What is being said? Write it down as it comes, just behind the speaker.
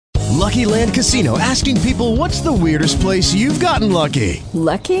Lucky Land Casino, asking people, what's the weirdest place you've gotten lucky?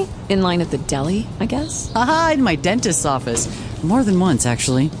 Lucky? In line at the deli, I guess? Aha, in my dentist's office. More than once,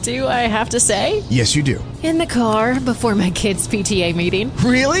 actually. Do I have to say? Yes, you do. In the car before my kids' PTA meeting.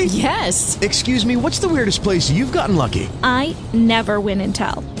 Really? Yes. Excuse me, what's the weirdest place you've gotten lucky? I never win and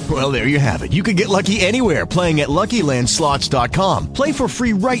tell. Well, there you have it. You can get lucky anywhere, playing at LuckyLandSlots.com. Play for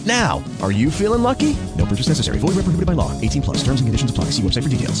free right now. Are you feeling lucky? No purchase necessary. Void where prohibited by law. 18 plus. Terms and conditions apply. See website for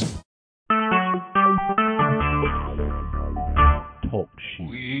details.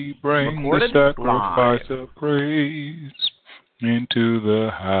 We bring the sacrifice of praise into the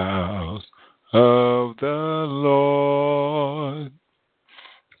house of the Lord.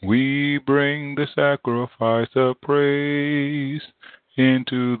 We bring the sacrifice of praise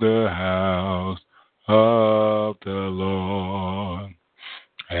into the house of the Lord.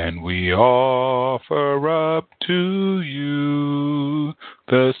 And we offer up to you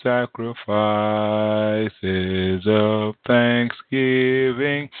the sacrifices of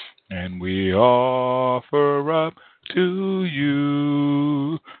thanksgiving. And we offer up to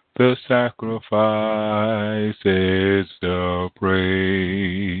you the sacrifices of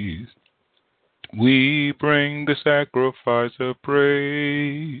praise. We bring the sacrifice of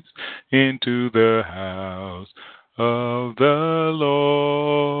praise into the house of the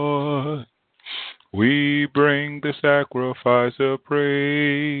Lord. We bring the sacrifice of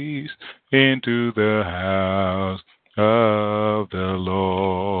praise into the house of the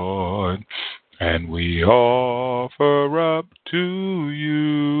Lord. And we offer up to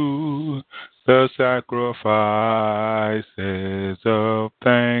you the sacrifices of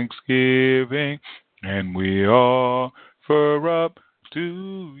thanksgiving. And we offer up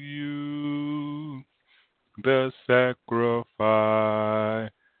to you the sacrifices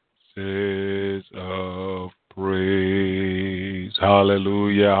of praise.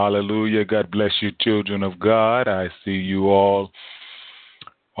 Hallelujah, hallelujah. God bless you, children of God. I see you all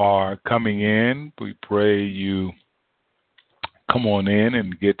are coming in. We pray you come on in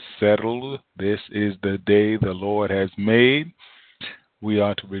and get settled. This is the day the Lord has made. We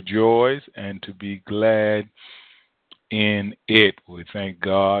are to rejoice and to be glad in it. We thank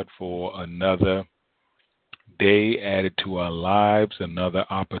God for another day added to our lives, another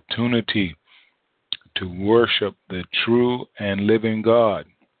opportunity to worship the true and living God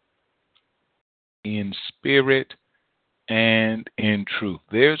in spirit and in truth.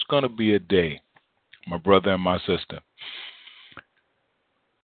 There's going to be a day, my brother and my sister,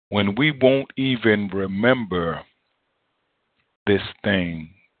 when we won't even remember this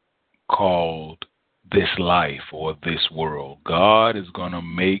thing called this life or this world. God is going to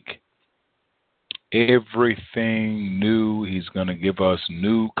make everything new. He's going to give us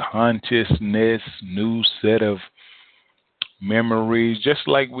new consciousness, new set of memories, just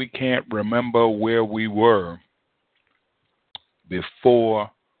like we can't remember where we were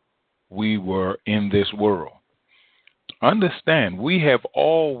before we were in this world. Understand, we have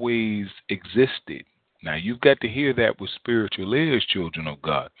always existed. Now, you've got to hear that with spiritual ears, children of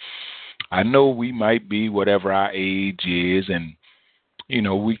God. I know we might be whatever our age is, and you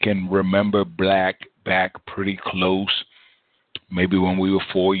know, we can remember back pretty close, maybe when we were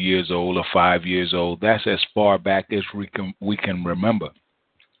 4 years old or 5 years old. That's as far back as we can remember.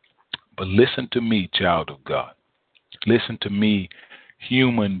 But listen to me, child of God. Listen to me,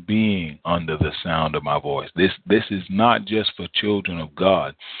 human being under the sound of my voice. This is not just for children of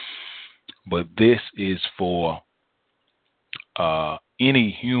God, but this is for any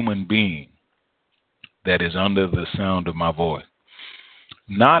human being that is under the sound of my voice.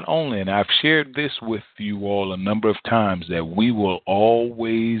 Not only, and I've shared this with you all a number of times, that we will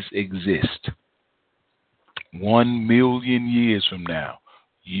always exist. 1 million years from now,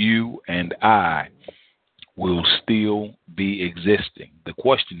 you and I will still be existing. The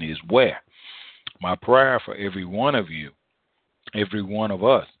question is where? My prayer for every one of you, every one of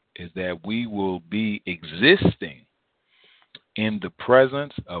us, is that we will be existing in the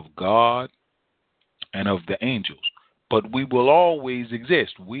presence of God and of the angels. But we will always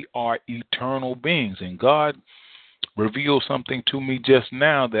exist. We are eternal beings. And God revealed something to me just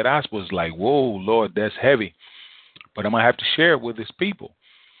now that I was like, whoa, Lord, that's heavy. But I'm going to have to share it with his people.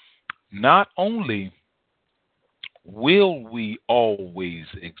 Not only will we always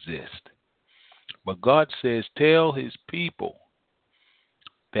exist, but God says, tell his people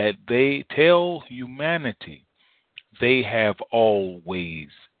that they tell humanity they have always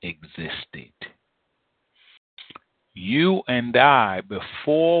existed. You and I,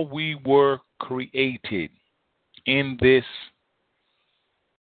 before we were created in this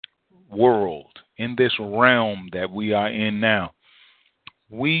world, in this realm that we are in now,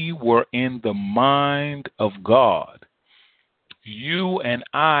 we were in the mind of God. You and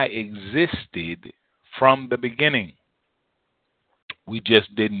I existed from the beginning. We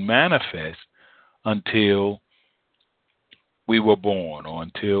just didn't manifest until we were born or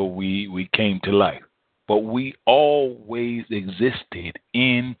until we came to life. But we always existed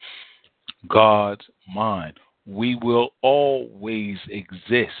in God's mind. We will always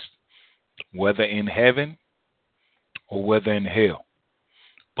exist, whether in heaven or whether in hell.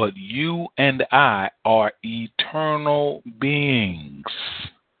 But you and I are eternal beings.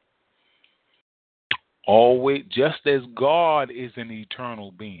 Always, just as God is an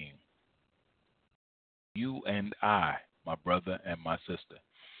eternal being, you and I, my brother and my sister,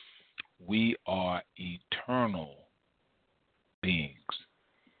 we are eternal beings.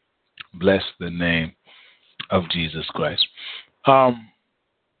 Bless the name of Jesus Christ. We're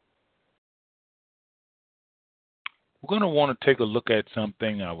going to want to take a look at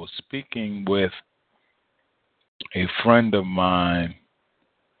something. I was speaking with a friend of mine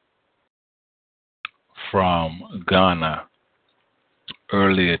from Ghana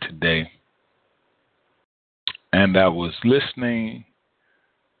earlier today, and I was listening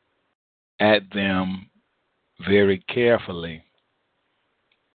at them very carefully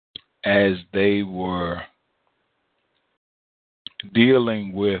as they were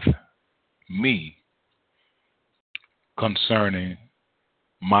dealing with me concerning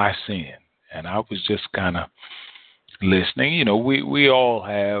my sin. And I was just kind of listening. You know, we all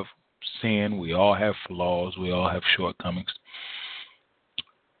have sin, we all have flaws, we all have shortcomings.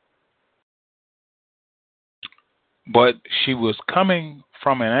 But she was coming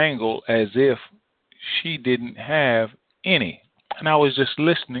from an angle as if she didn't have any. And I was just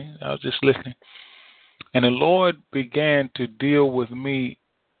listening. And the Lord began to deal with me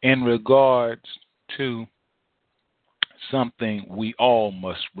in regards to something we all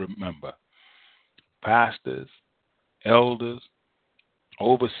must remember. Pastors, elders,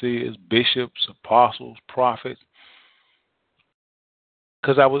 overseers, bishops, apostles, prophets.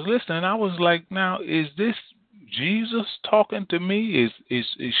 Because I was listening, I was like, now, is this Jesus talking to me? Is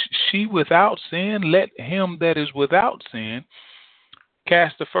she without sin? Let him that is without sin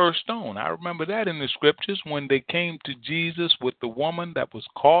cast the first stone. I remember that in the scriptures when they came to Jesus with the woman that was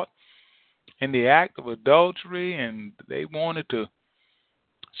caught in the act of adultery, and they wanted to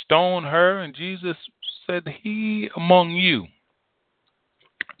stone her, and Jesus said, he among you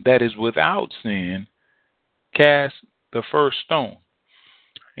that is without sin cast the first stone.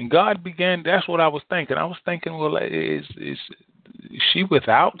 And God began, that's what I was thinking. I was thinking, well, is she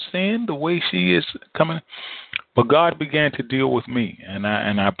without sin the way she is coming? But God began to deal with me. And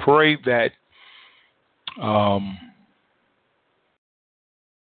I prayed that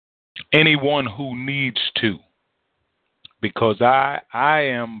anyone who needs to, because I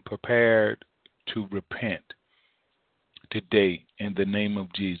am prepared to repent today in the name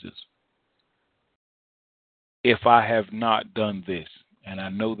of Jesus. If I have not done this, and I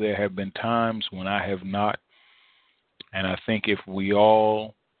know there have been times when I have not, and I think if we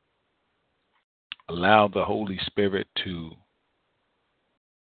all allow the Holy Spirit to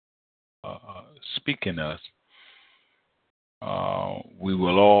speak in us, we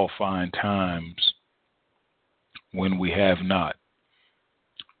will all find times when we have not.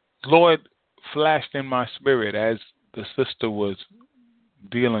 Lord flashed in my spirit as the sister was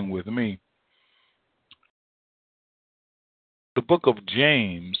dealing with me. The book of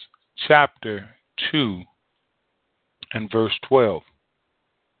James, chapter 2 and verse 12.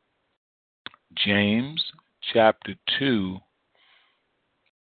 James, chapter 2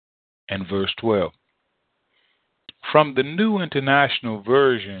 and verse 12. From the New International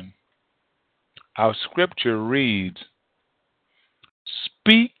Version, our scripture reads,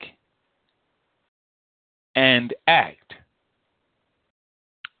 speak and act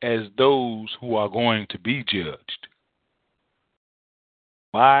as those who are going to be judged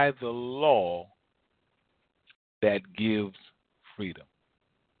by the law that gives freedom.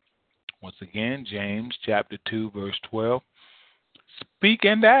 Once again, James chapter 2, verse 12. Speak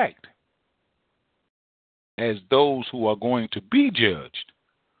and act as those who are going to be judged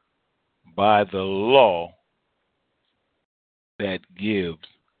by the law that gives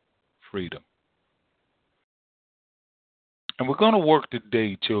freedom. And we're going to work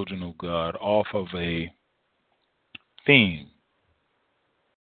today, children of God, off of a theme.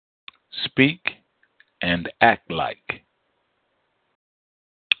 Speak and act like.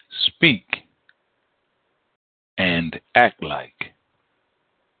 Speak and act like.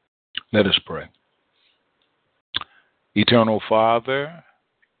 Let us pray. Eternal Father,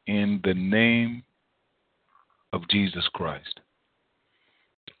 in the name of Jesus Christ,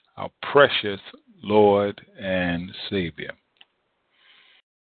 our precious Lord and Savior.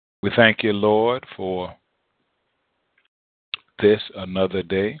 We thank you, Lord, for this another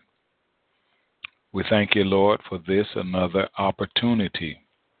day. We thank you, Lord, for this another opportunity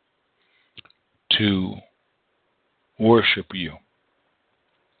to worship you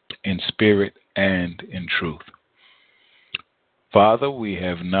in spirit and in truth. Father, we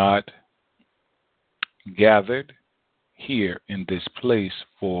have not gathered here in this place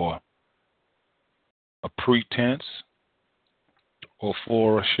for a pretense or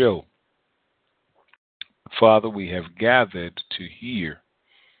for a show. Father, we have gathered to hear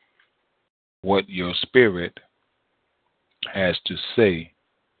what your Spirit has to say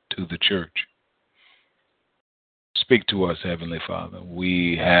to the church. Speak to us, Heavenly Father.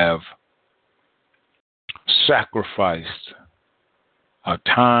 We have sacrificed our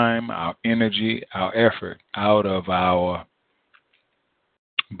time, our energy, our effort out of our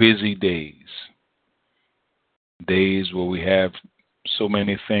busy days where we have so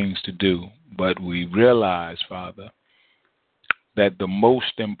many things to do, but we realize, Father, that the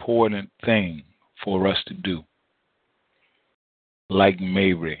most important thing for us to do, like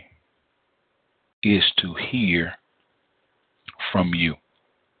Mary, is to hear from you.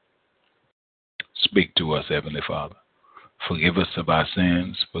 Speak to us, Heavenly Father. Forgive us of our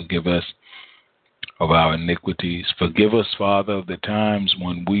sins. Forgive us of our iniquities. Forgive us, Father, of the times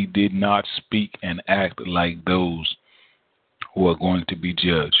when we did not speak and act like those who are going to be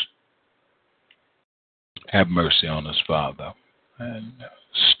judged. Have mercy on us, Father, and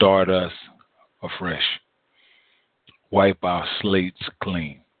start us afresh. Wipe our slates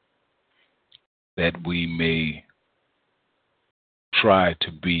clean, that we may try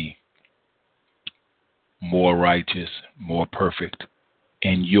to be more righteous, more perfect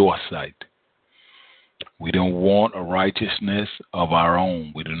in your sight. We don't want a righteousness of our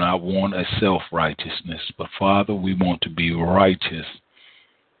own. We do not want a self-righteousness. But, Father, we want to be righteous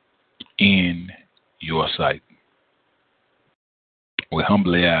in your sight. We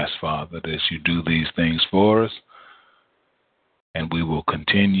humbly ask, Father, that you do these things for us, and we will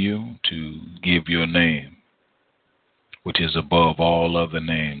continue to give your name, which is above all other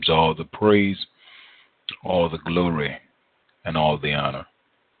names, all the praise, all the glory, and all the honor.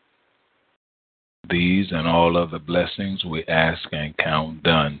 These and all other blessings we ask and count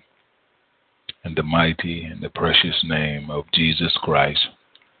done in the mighty and the precious name of Jesus Christ.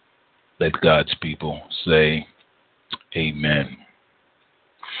 Let God's people say amen.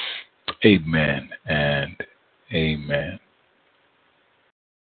 Amen and amen.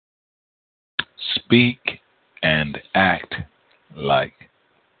 Speak and act like.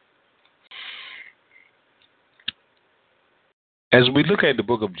 As we look at the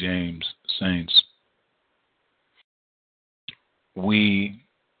book of James, saints, we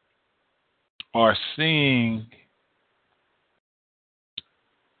are seeing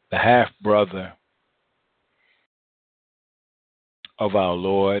the half-brother of our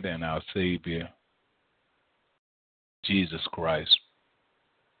Lord and our Savior, Jesus Christ,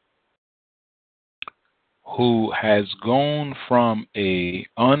 who has gone from an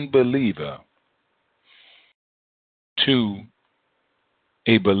unbeliever to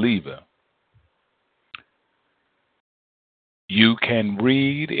a believer. You can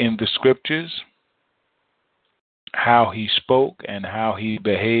read in the scriptures how he spoke and how he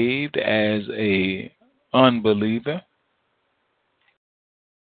behaved as an unbeliever.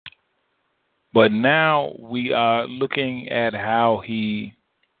 But now we are looking at how he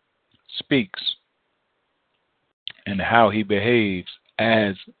speaks and how he behaves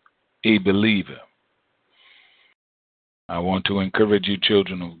as a believer. I want to encourage you,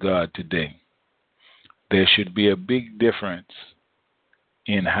 children of God, today. There should be a big difference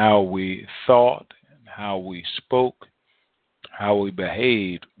in how we thought, and how we spoke, how we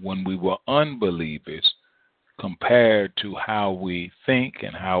behaved when we were unbelievers compared to how we think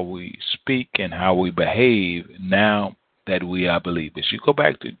and how we speak and how we behave now that we are believers. You go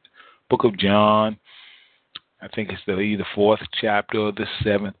back to the book of John, I think it's either 4th chapter or the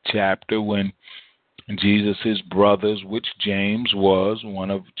 7th chapter, when Jesus' brothers, which James was, one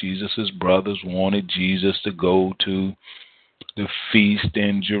of Jesus' brothers, wanted Jesus to go to the feast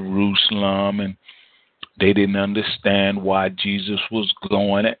in Jerusalem, and they didn't understand why Jesus was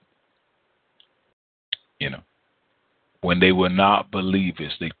going. When they were not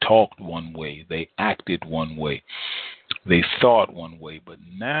believers, they talked one way, they acted one way, they thought one way. But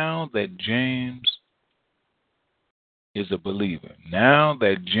now that James is a believer, now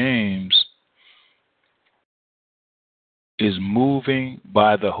that James is moving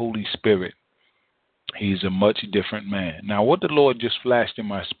by the Holy Spirit, He's a much different man. Now, what the Lord just flashed in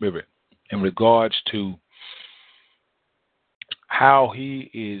my spirit in regards to how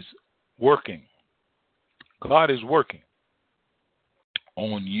he is working. God is working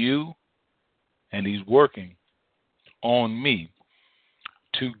on you, and he's working on me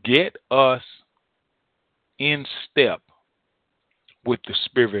to get us in step with the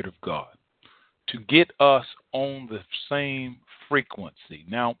Spirit of God, to get us on the same frequency.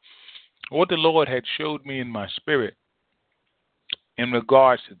 Now, what the Lord had showed me in my spirit in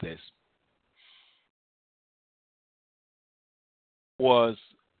regards to this was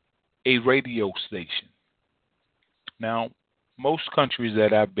a radio station. Now, most countries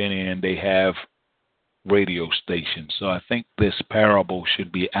that I've been in, they have radio stations. So I think this parable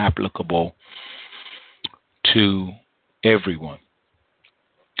should be applicable to everyone.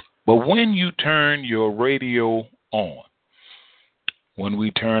 But when you turn your radio on, when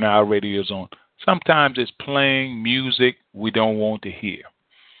we turn our radios on, sometimes it's playing music we don't want to hear.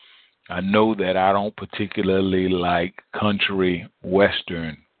 I know that I don't particularly like country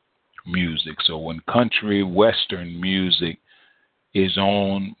western music. So when country western music is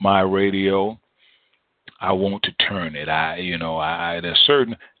on my radio, I want to turn it. I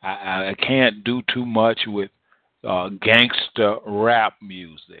can't do too much with gangster rap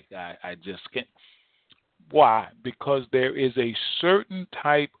music. I just can't. Why? Because there is a certain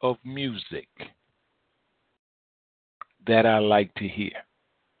type of music that I like to hear.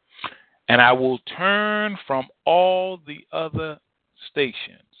 And I will turn from all the other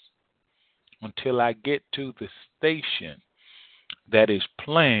stations until I get to the station that is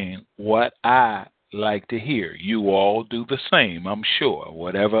playing what I like to hear. You all do the same, I'm sure.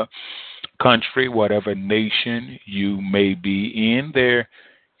 Whatever country, whatever nation you may be in, there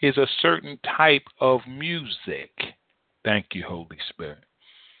is a certain type of music, thank you, Holy Spirit,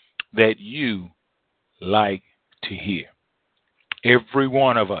 that you like to hear. Every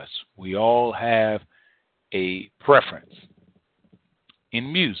one of us, we all have a preference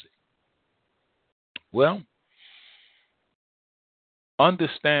in music. Well,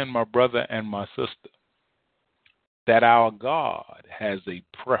 understand, my brother and my sister, that our God has a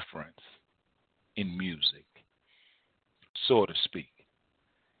preference in music, so to speak.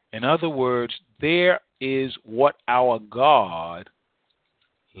 In other words, there is what our God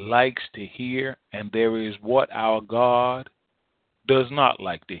likes to hear, and there is what our God does not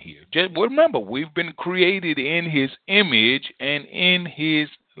like to hear. Just remember, we've been created in his image and in his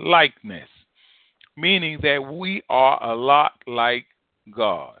likeness, meaning that we are a lot like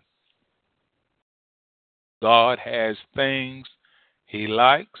God. God has things he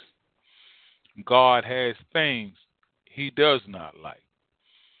likes. God has things he does not like.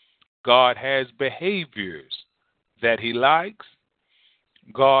 God has behaviors that he likes.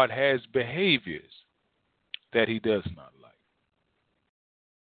 God has behaviors that he does not like.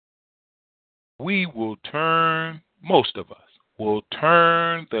 We will turn, most of us, will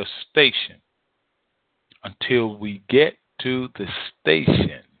turn the station until we get to the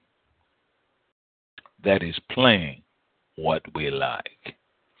station that is playing what we like.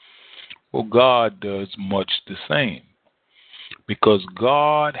 Well, God does much the same, because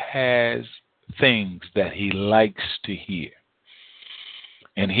God has things that he likes to hear.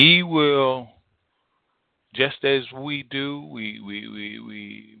 And he will, just as we do,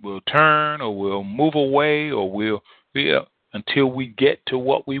 we will turn, or we'll move away, or until we get to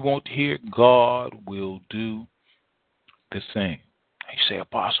what we want to hear. God will do the same. You say,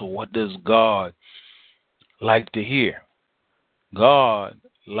 Apostle, what does God like to hear? God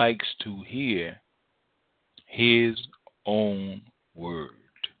likes to hear his own word.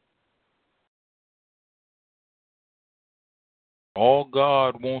 All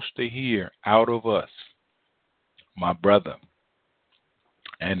God wants to hear out of us, my brother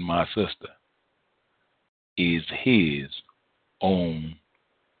and my sister, is his own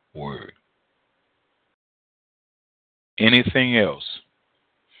word. Anything else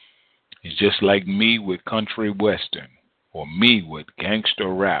is just like me with country western, or me with gangster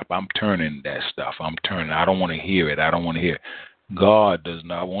rap. I'm turning that stuff. I don't want to hear it. I don't want to hear it. God does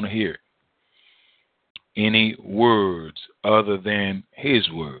not want to hear it. Any words other than his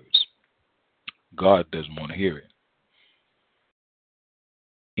words, God doesn't want to hear it.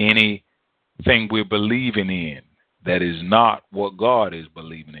 Anything we're believing in that is not what God is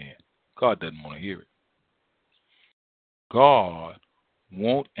believing in, God doesn't want to hear it. God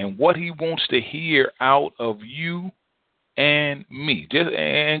wants, and what he wants to hear out of you and me.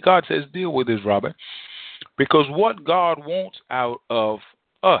 And God says, deal with this, Robert, because what God wants out of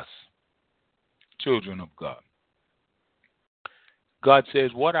us, children of God, God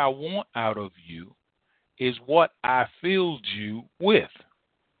says, what I want out of you is what I filled you with,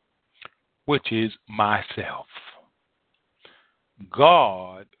 which is myself.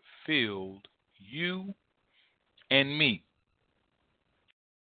 God filled you and me.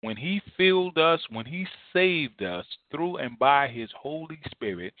 When he filled us, when he saved us through and by his Holy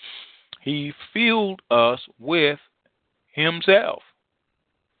Spirit, he filled us with himself.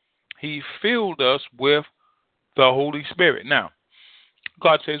 He filled us with the Holy Spirit. Now,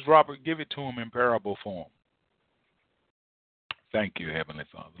 God says, Robert, give it to him in parable form. Thank you, Heavenly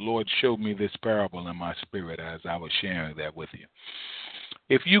Father. The Lord showed me this parable in my spirit as I was sharing that with you.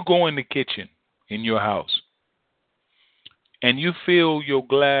 If you go in the kitchen in your house and you fill your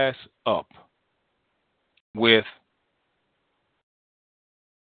glass up with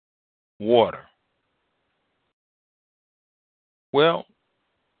water, well,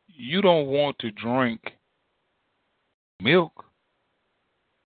 you don't want to drink milk.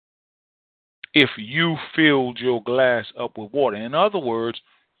 If you filled your glass up with water, in other words,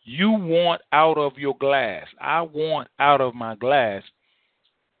 you want out of your glass, I want out of my glass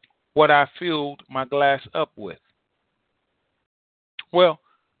what I filled my glass up with. Well,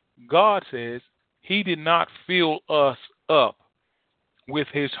 God says he did not fill us up with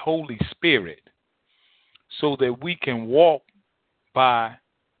his Holy Spirit so that we can walk by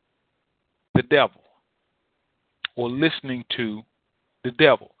the devil or listening to the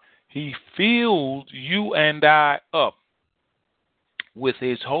devil. He filled you and I up with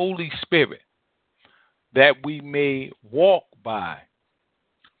his Holy Spirit that we may walk by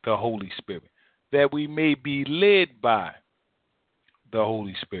the Holy Spirit, that we may be led by the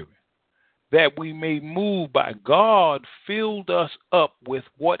Holy Spirit, that we may move by. God filled us up with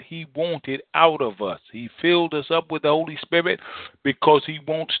what he wanted out of us. He filled us up with the Holy Spirit because he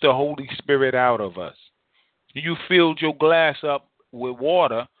wants the Holy Spirit out of us. You filled your glass up with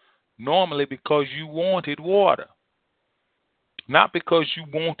water normally because you wanted water. Not because you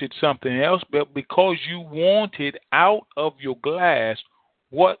wanted something else, but because you wanted out of your glass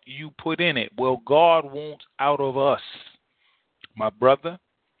what you put in it. Well, God wants out of us, my brother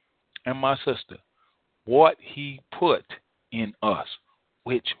and my sister, what he put in us,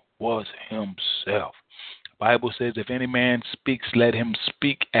 which was himself. The Bible says, if any man speaks, let him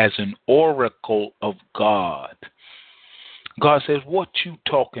speak as an oracle of God. God says, what you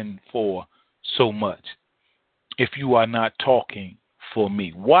talking for so much if you are not talking for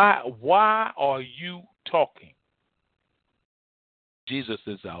me? Why are you talking? Jesus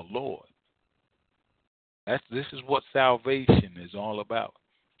is our Lord. This is what salvation is all about.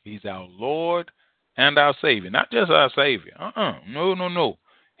 He's our Lord and our Savior. Not just our Savior. No.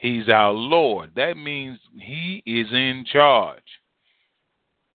 He's our Lord. That means he is in charge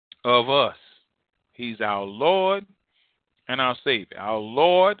of us. He's our Lord and our Savior. Our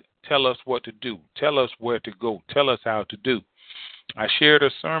Lord, tell us what to do. Tell us where to go. Tell us how to do. I shared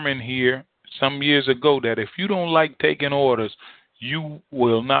a sermon here some years ago that if you don't like taking orders, you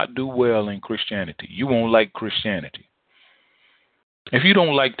will not do well in Christianity. You won't like Christianity if you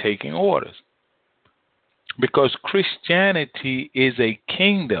don't like taking orders. Because Christianity is a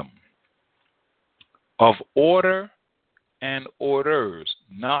kingdom of order and orders,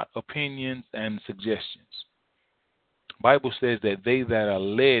 not opinions and suggestions. The Bible says that they that are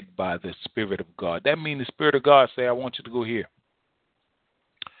led by the Spirit of God. That means the Spirit of God say, I want you to go here.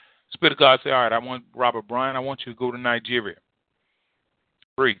 The Spirit of God say, all right, I want Robert Bryan, I want you to go to Nigeria.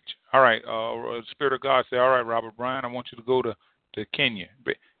 Preach. All right, the Spirit of God say, all right, Robert Bryan, I want you to go to Kenya.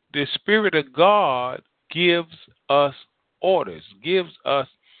 But the Spirit of God gives us orders, gives us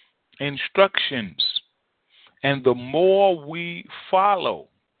instructions. And the more we follow,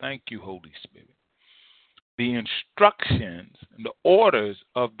 thank you, Holy Spirit, the instructions and the orders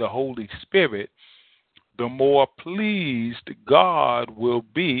of the Holy Spirit, the more pleased God will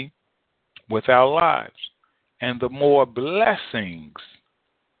be with our lives, and the more blessings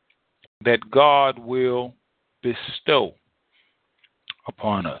that God will bestow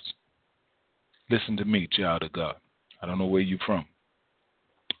upon us. Listen to me, child of God. I don't know where you're from.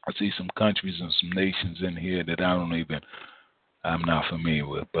 I see some countries and some nations in here that I'm not familiar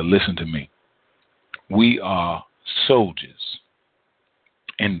with, but listen to me. We are soldiers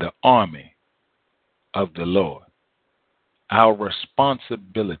in the army of the Lord. Our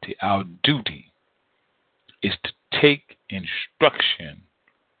responsibility, our duty is to take instruction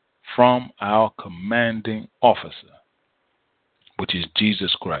from our commanding officer, which is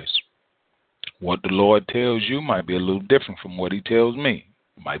Jesus Christ. What the Lord tells you might be a little different from what he tells me.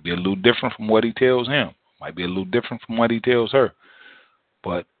 It might be a little different from what he tells him. It might be a little different from what he tells her.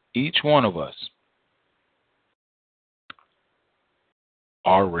 But each one of us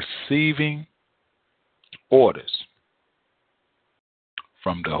are receiving orders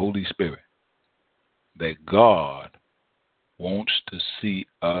from the Holy Spirit that God wants to see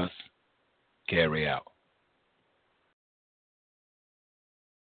us carry out.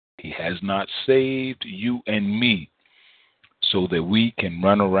 He has not saved you and me so that we can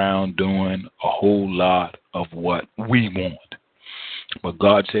run around doing a whole lot of what we want. But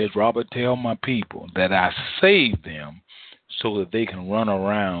God says, Robert, tell my people that I saved them so that they can run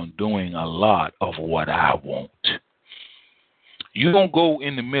around doing a lot of what I want. You don't go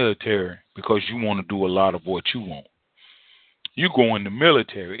in the military because you want to do a lot of what you want. You go in the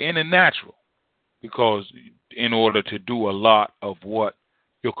military in the natural because in order to do a lot of what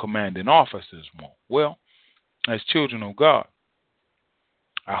your commanding officers want. Well, as children of God,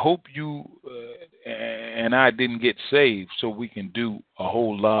 I hope you and I didn't get saved so we can do a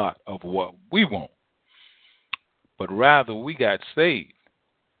whole lot of what we want. But rather we got saved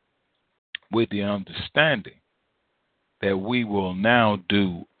with the understanding that we will now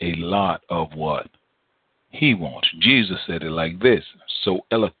do a lot of what He wants. Jesus said it like this, so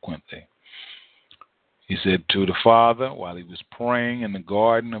eloquently. He said to the Father while He was praying in the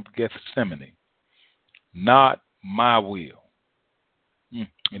Garden of Gethsemane, not my will.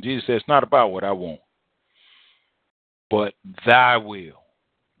 And Jesus said, it's not about what I want, but thy will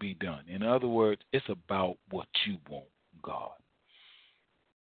be done. In other words, it's about what you want, God.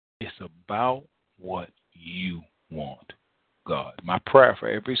 It's about what you want, God. My prayer for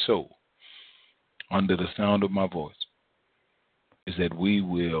every soul under the sound of my voice is that we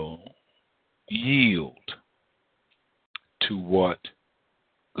will yield to what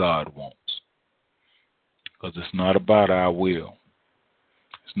God wants. Because it's not about our will.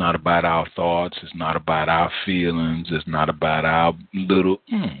 It's not about our thoughts. It's not about our feelings. It's not about our little,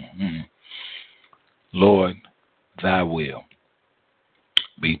 Lord, thy will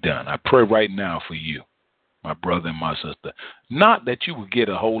be done. I pray right now for you, my brother and my sister. Not that you will get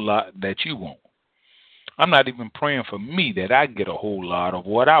a whole lot that you want. I'm not even praying for me that I get a whole lot of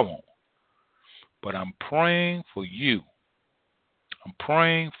what I want. But I'm praying for you. I'm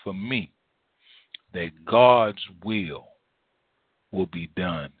praying for me that God's will be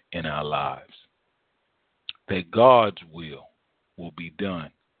done in our lives. That God's will be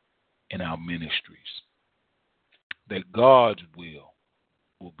done in our ministries. That God's will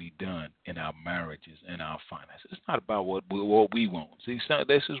be done in our marriages and our finances. It's not about what we want. See,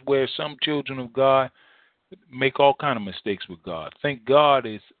 this is where some children of God make all kind of mistakes with God. Think God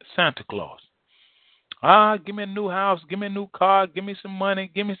is Santa Claus. Give me a new house, give me a new car, give me some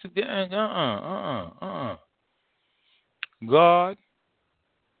money, give me some... God,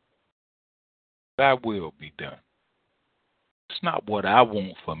 thy will be done. It's not what I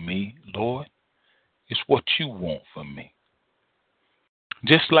want for me, Lord. It's what you want for me.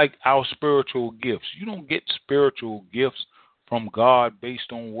 Just like our spiritual gifts. You don't get spiritual gifts from God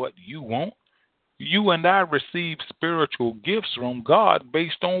based on what you want. You and I receive spiritual gifts from God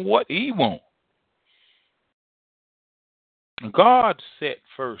based on what He wants. God set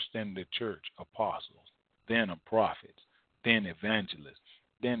first in the church apostles, then prophets, then evangelists,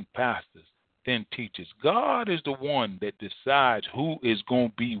 then pastors, then teachers. God is the one that decides who is going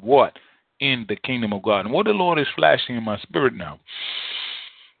to be what in the kingdom of God. And what the Lord is flashing in my spirit now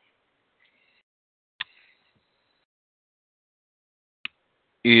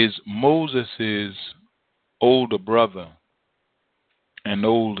is Moses' older brother and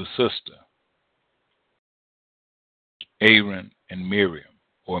older sister, Aaron and Miriam,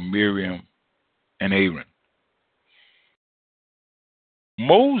 or Miriam and Aaron.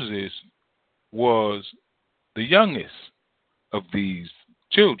 Moses was the youngest of these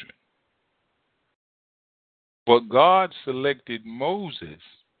children. But God selected Moses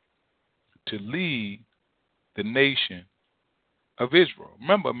to lead the nation of Israel.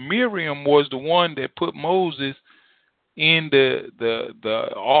 Remember, Miriam was the one that put Moses in the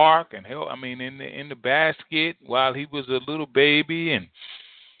ark and in the basket while he was a little baby, and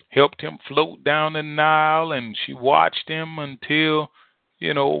helped him float down the Nile, and she watched him until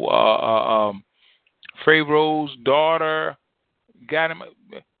Pharaoh's daughter got him.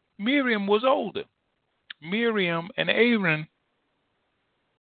 Miriam was older. Miriam and Aaron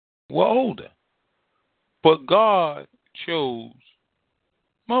were older, but God chose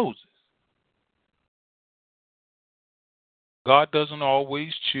Moses. God doesn't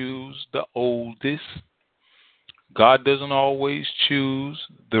always choose the oldest. God doesn't always choose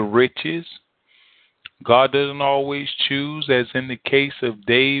the richest. God doesn't always choose, as in the case of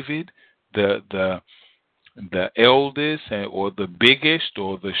David, the eldest or the biggest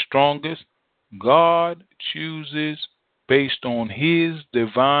or the strongest. God chooses based on his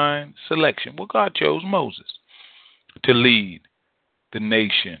divine selection. Well, God chose Moses to lead the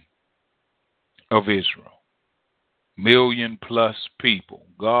nation of Israel. 1,000,000+ people.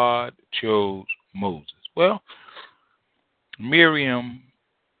 God chose Moses. Well, Miriam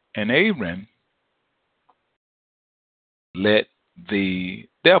and Aaron let the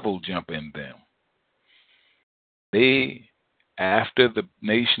devil jump in them. They, after the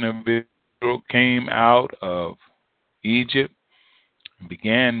nation of Israel came out of Egypt and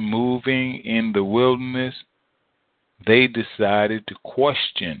began moving in the wilderness, they decided to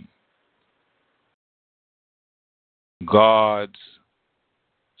question God's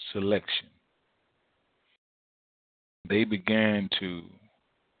selection. They began to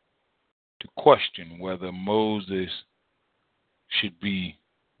question whether Moses should be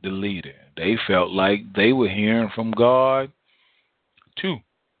the leader. They felt like they were hearing from God too.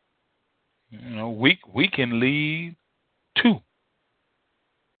 We can lead too,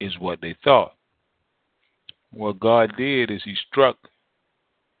 is what they thought. What God did is he struck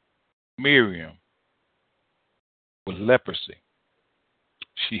Miriam with leprosy.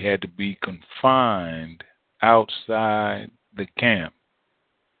 She had to be confined outside the camp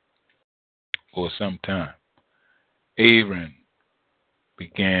for some time. Aaron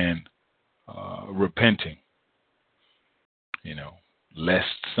began repenting, lest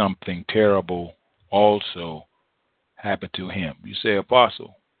something terrible also happen to him. You say,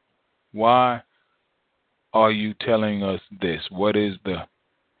 Apostle, why are you telling us this? What is the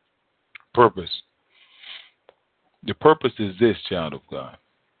purpose? The purpose is this, child of God.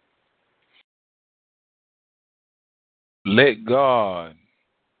 Let God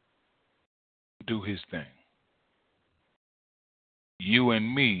do his thing. You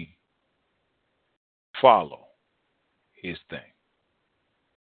and me follow his thing.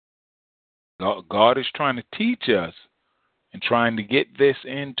 God is trying to teach us and trying to get this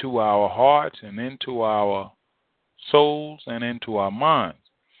into our hearts and into our souls and into our minds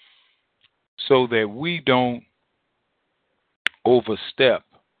so that we don't overstep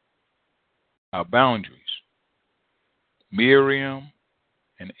our boundaries. Miriam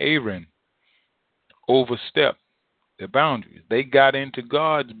and Aaron overstepped their boundaries. They got into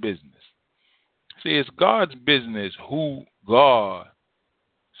God's business. See, it's God's business who God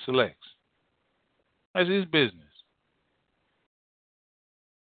selects. That's his business.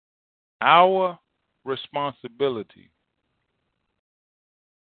 Our responsibility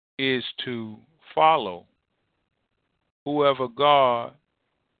is to follow whoever God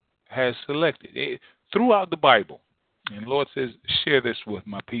has selected. Throughout the Bible, and the Lord says, share this with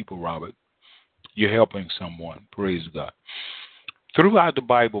my people, Robert. You're helping someone. Praise God. Throughout the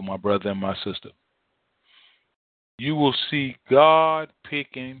Bible, my brother and my sister, you will see God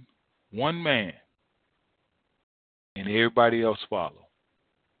picking one man and everybody else follow.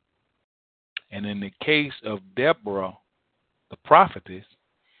 And in the case of Deborah, the prophetess,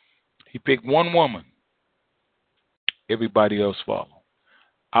 he picked one woman. Everybody else follow.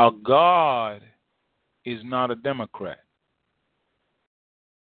 Our God is not a Democrat.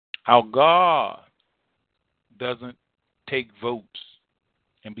 Our God doesn't take votes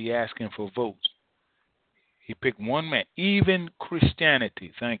and be asking for votes. He picked one man. Even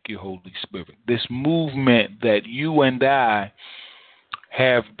Christianity, thank you, Holy Spirit, this movement that you and I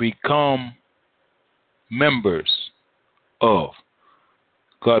have become members of,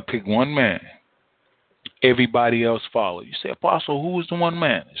 God picked one man. Everybody else follow. You say, Apostle, who is the one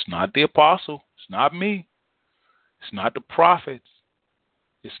man? It's not the apostle. It's not me. It's not the prophets.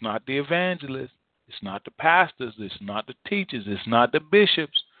 It's not the evangelists. It's not the pastors. It's not the teachers. It's not the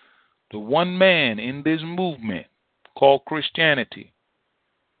bishops. The one man in this movement called Christianity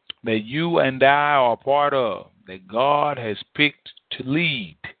that you and I are part of, that God has picked to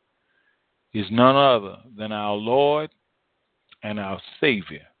lead, is none other than our Lord and our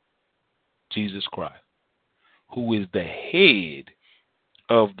Savior, Jesus Christ, who is the head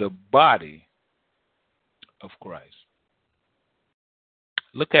of the body of Christ.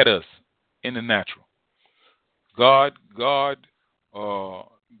 Look at us in the natural. God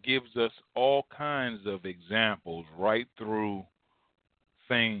gives us all kinds of examples right through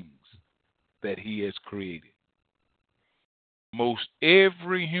things that he has created. Most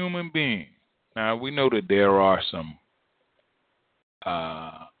every human being, now we know that there are some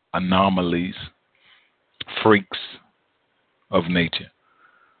anomalies, freaks of nature,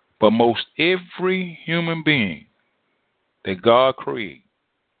 but most every human being that God created,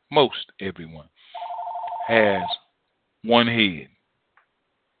 most everyone, has one head.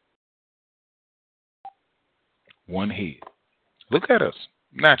 One head. Look at us,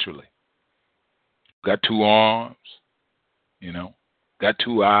 naturally. Got two arms, got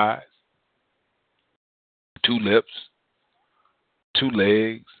 2 eyes, 2 lips, 2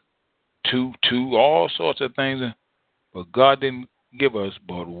 legs, two, all sorts of things. But God didn't give us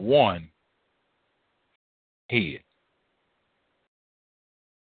but one head.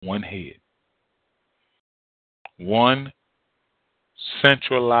 One head. One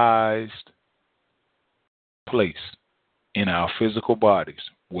centralized place in our physical bodies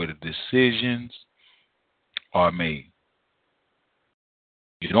where the decisions are made.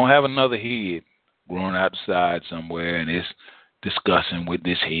 You don't have another head growing outside somewhere and it's discussing with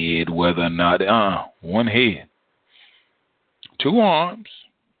this head whether or not, one head. 2 arms,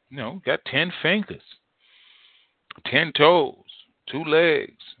 got 10 fingers, 10 toes, 2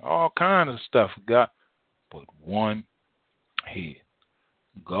 legs, all kinds of stuff. Got, but one head.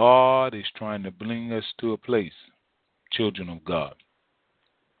 God is trying to bring us to a place, children of God,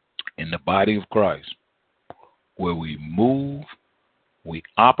 in the body of Christ, where we move, we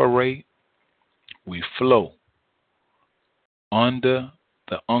operate, we flow under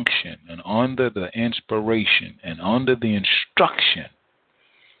the unction and under the inspiration and under the instruction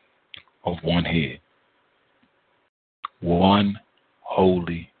of one head, one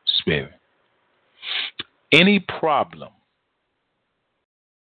Holy Spirit. Any problem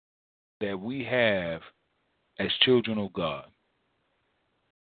that we have as children of God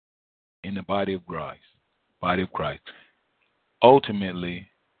in the body of Christ, ultimately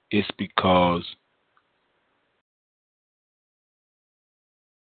it's because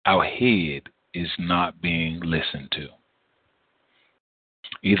our head is not being listened to.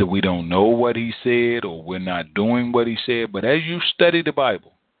 Either we don't know what he said or we're not doing what he said. But as you study the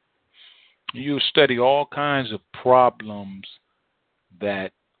Bible, you study all kinds of problems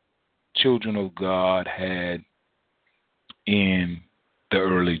that children of God had in the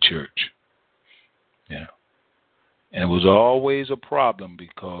early church. Yeah. And it was always a problem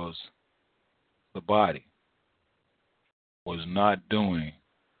because the body was not doing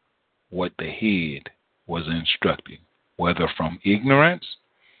what the head was instructing, whether from ignorance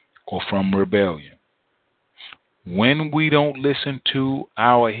or from rebellion. When we don't listen to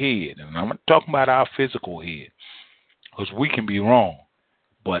our head, and I'm not talking about our physical head, because we can be wrong,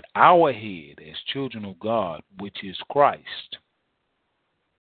 but our head as children of God, which is Christ,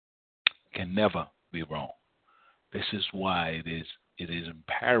 can never be wrong. This is why it is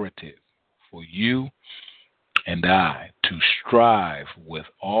imperative for you and I to strive with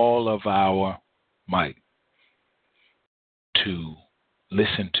all of our might to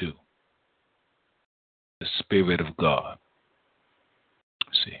listen to the Spirit of God.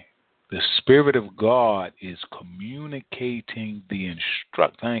 See, the Spirit of God is communicating the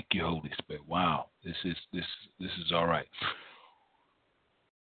instruct. Thank you, Holy Spirit. Wow, this is all right.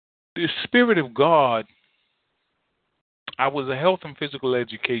 The Spirit of God. I was a health and physical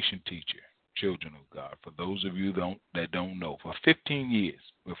education teacher, children of God. For those of you that don't know, for 15 years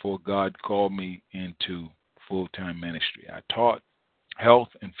before God called me into full-time ministry, I taught health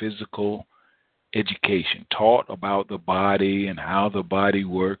and physical education, taught about the body and how the body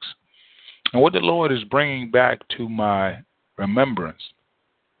works. And what the Lord is bringing back to my remembrance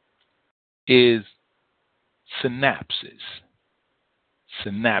is synapses.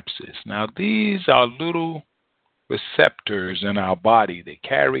 Synapses. Now, these are little receptors in our body that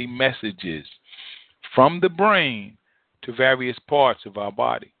carry messages from the brain to various parts of our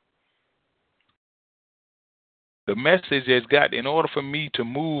body. The message has got, in order for me to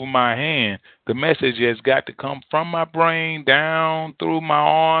move my hand, the message has got to come from my brain down through my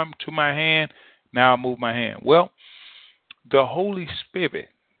arm to my hand. Now I move my hand. Well, the Holy Spirit,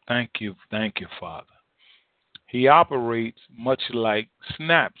 thank you, Father. He operates much like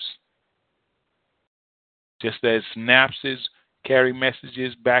snaps. Just as synapses carry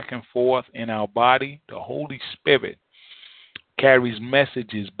messages back and forth in our body, the Holy Spirit carries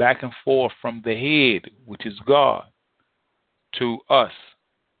messages back and forth from the head, which is God, to us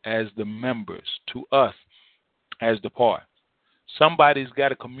as the members, to us as the part. Somebody's got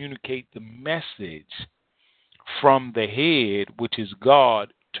to communicate the message from the head, which is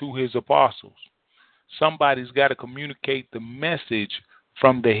God, to his apostles. Somebody's got to communicate the message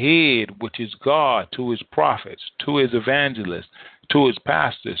from the head, which is God, to his prophets, to his evangelists, to his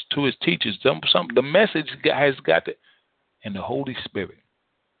pastors, to his teachers. The message has got to, and the Holy Spirit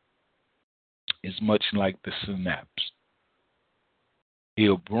is much like the synapse.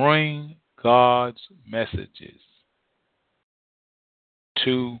 He'll bring God's messages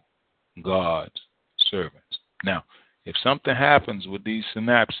to God's servants. Now, if something happens with these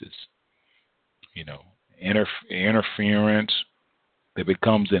synapses, interference, there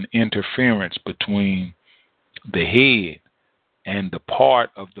becomes an interference between the head And the part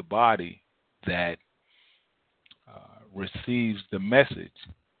of the body that receives the message,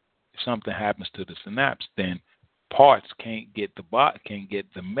 if something happens to the synapse, then parts can't get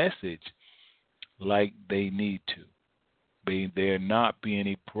the message like they need to. There not be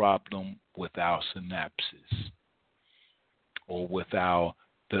any problem with our synapses or with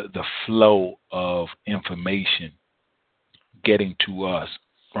the flow of information getting to us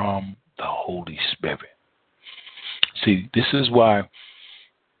from the Holy Spirit. See, this is why,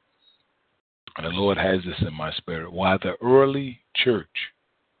 and the Lord has this in my spirit, why the early church,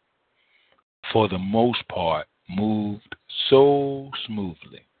 for the most part, moved so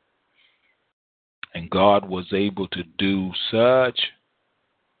smoothly. And God was able to do such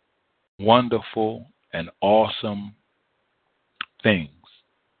wonderful and awesome things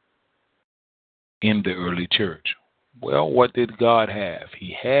in the early church. Well, what did God have?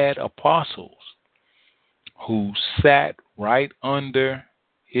 He had apostles who sat right under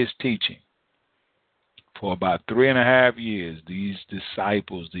his teaching. For about 3.5 years, these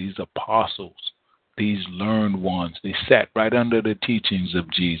disciples, these apostles, these learned ones, they sat right under the teachings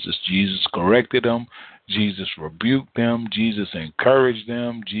of Jesus. Jesus corrected them. Jesus rebuked them. Jesus encouraged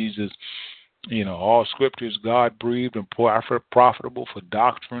them. Jesus, all scriptures God breathed and profitable for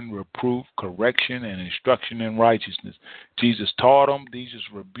doctrine, reproof, correction, and instruction in righteousness. Jesus taught them. Jesus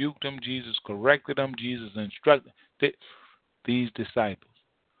rebuked them. Jesus corrected them. Jesus instructed these disciples.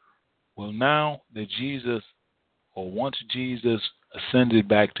 Well, now that once Jesus ascended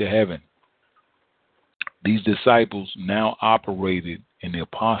back to heaven, these disciples now operated in the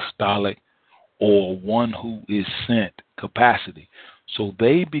apostolic or one who is sent capacity. So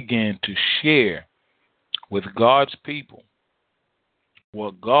they began to share with God's people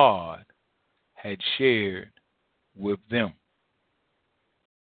what God had shared with them.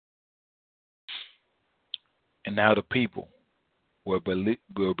 And now the people were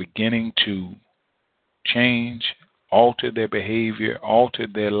beginning to change, alter their behavior, alter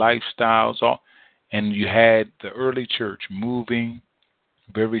their lifestyles, and you had the early church moving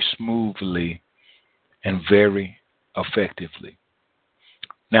very smoothly and very effectively.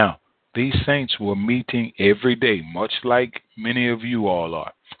 Now, these saints were meeting every day, much like many of you all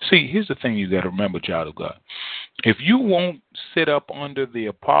are. See, here's the thing you got to remember, child of God. If you won't sit up under the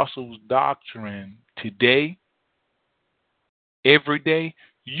apostles' doctrine today, every day,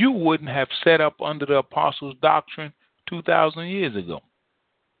 you wouldn't have set up under the apostles' doctrine 2,000 years ago.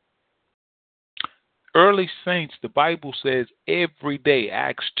 Early saints, the Bible says every day,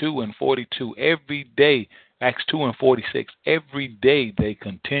 Acts 2 and 42, every day, Acts 2 and 46, every day they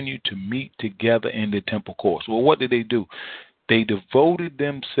continued to meet together in the temple courts. Well, what did they do? They devoted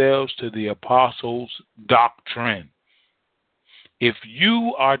themselves to the apostles' doctrine. If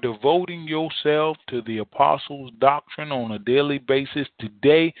you are devoting yourself to the apostles' doctrine on a daily basis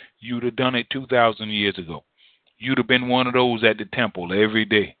today, you'd have done it 2,000 years ago. You'd have been one of those at the temple every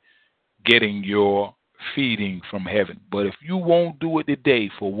day, getting your feeding from heaven. But if you won't do it today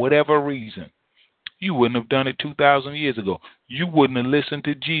for whatever reason, you wouldn't have done it 2,000 years ago. You wouldn't have listened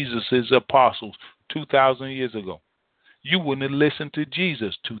to Jesus' apostles 2,000 years ago. You wouldn't have listened to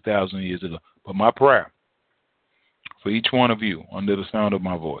Jesus 2,000 years ago. But my prayer for each one of you under the sound of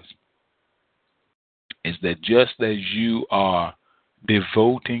my voice is that just as you are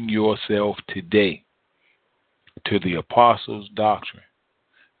devoting yourself today to the apostles' doctrine,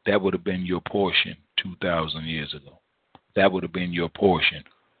 that would have been your portion 2,000 years ago. That would have been your portion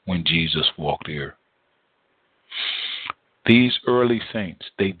when Jesus walked the earth. These early saints,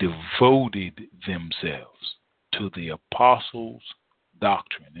 they devoted themselves to the apostles'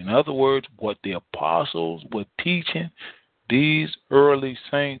 doctrine. In other words, what the apostles were teaching, these early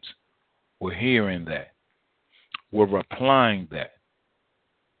saints were hearing that, were applying that,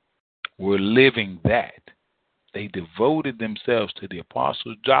 were living that. They devoted themselves to the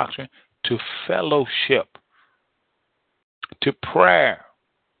apostles' doctrine, to fellowship, to prayer,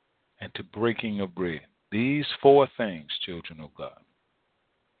 and to breaking of bread. These 4 things, children of God.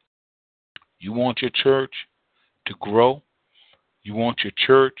 You want your church to grow? You want your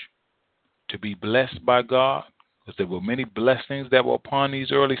church to be blessed by God? Because there were many blessings that were upon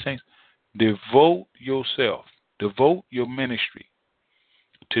these early saints. Devote yourself, devote your ministry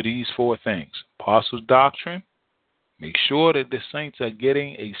to these 4 things. Apostles' doctrine. Make sure that the saints are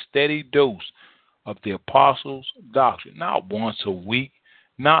getting a steady dose of the apostles' doctrine. Not once a week,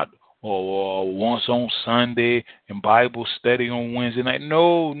 not once on Sunday and Bible study on Wednesday night.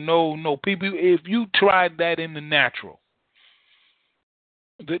 No. People, if you tried that in the natural,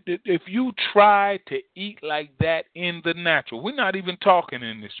 If you try to eat like that in the natural, we're not even talking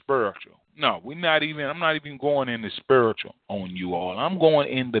in the spiritual. No, I'm not even going in the spiritual on you all. I'm going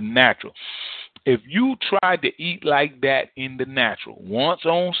in the natural. If you try to eat like that in the natural, once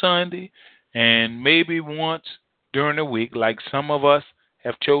on Sunday and maybe once during the week, like some of us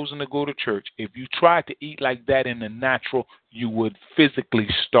have chosen to go to church, if you try to eat like that in the natural, you would physically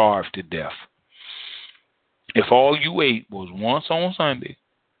starve to death. If all you ate was once on Sunday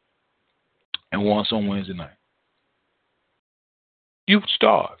and once on Wednesday night, you'd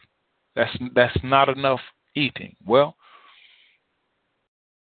starve. That's not enough eating. Well,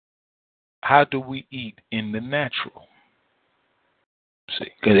 how do we eat in the natural?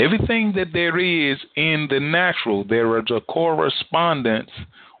 See, because everything that there is in the natural, there is a correspondence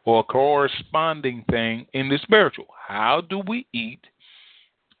or corresponding thing in the spiritual. How do we eat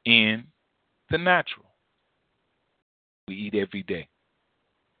in the natural? We eat every day.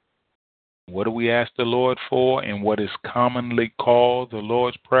 What do we ask the Lord for in what is commonly called the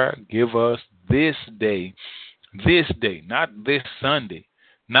Lord's Prayer? Give us this day, not this Sunday,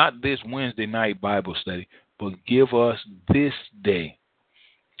 not this Wednesday night Bible study, but give us this day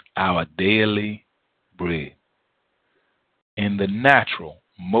our daily bread. In the natural,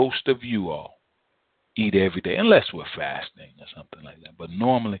 most of you all eat every day, unless we're fasting or something like that. But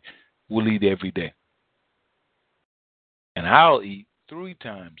normally, we'll eat every day. And I'll eat 3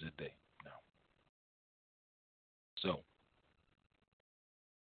 times a day now. So,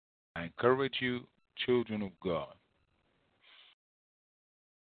 I encourage you, children of God,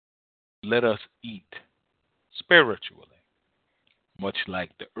 let us eat spiritually, much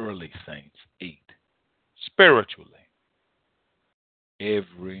like the early saints ate spiritually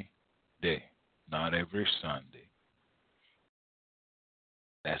every day, not every Sunday.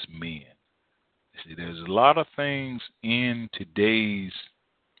 That's men. See, there's a lot of things in today's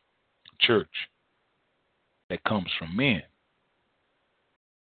church that comes from men,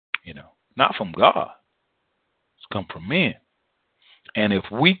 not from God. It's come from men. And if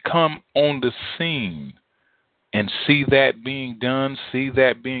we come on the scene and see that being done,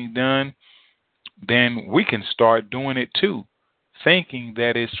 then we can start doing it too, thinking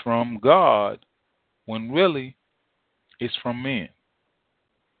that it's from God when really it's from men.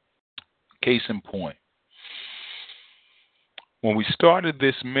 Case in point, when we started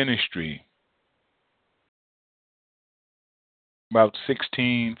this ministry about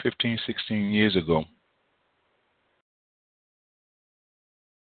 15, 16 years ago,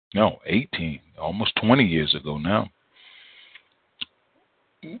 no, 18, almost 20 years ago now,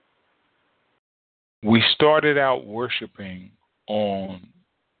 we started out worshiping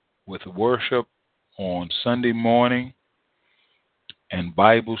with worship on Sunday morning and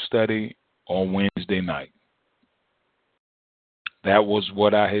Bible study on Wednesday night. That was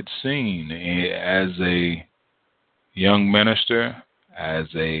what I had seen as a young minister, as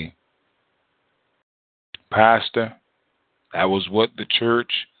a pastor. That was what the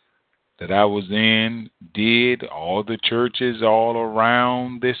church that I was in did. All the churches all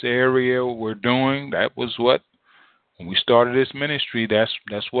around this area were doing. That was what, when we started this ministry,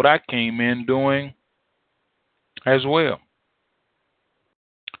 that's what I came in doing as well.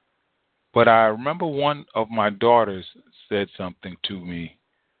 But I remember one of my daughters said something to me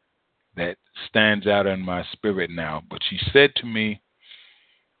that stands out in my spirit now. But she said to me,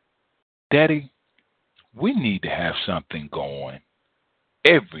 "Daddy, we need to have something going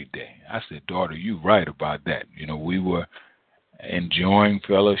every day." I said, "Daughter, you're right about that." We were enjoying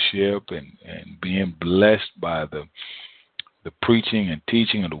fellowship and being blessed by the preaching and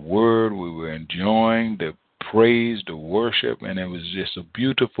teaching of the word. We were enjoying the praise, the worship, and it was just a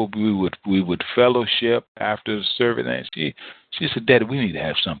beautiful. We would fellowship after the service, and she said, "Daddy, we need to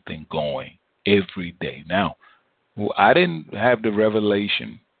have something going every day." Now, I didn't have the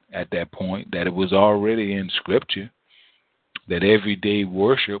revelation at that point that it was already in Scripture that everyday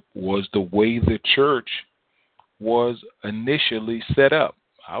worship was the way the church was initially set up.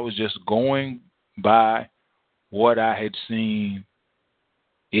 I was just going by what I had seen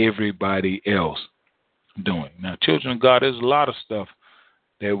everybody else doing. Now, children of God, there's a lot of stuff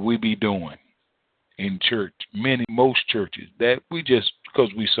that we be doing in church, most churches, that we just,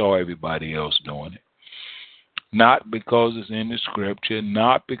 because we saw everybody else doing it. Not because it's in the Scripture,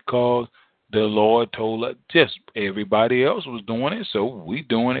 not because the Lord told us, just everybody else was doing it, so we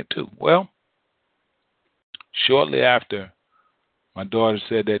doing it too. Well, shortly after my daughter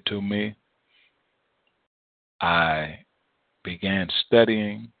said that to me, I began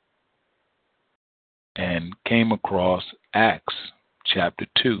studying and came across Acts chapter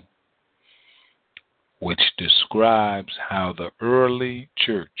 2, which describes how the early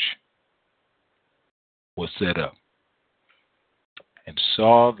church was set up, and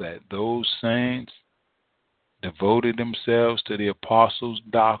saw that those saints devoted themselves to the apostles'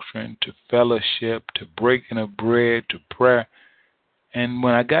 doctrine, to fellowship, to breaking of bread, to prayer. And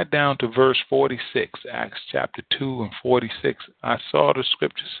when I got down to verse 46, Acts chapter 2 and 46, I saw the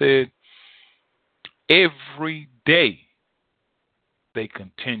scripture said, every day they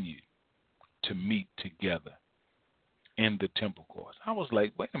continued to meet together in the temple courts. I was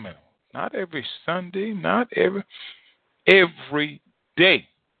like, wait a minute, not every Sunday, not every day.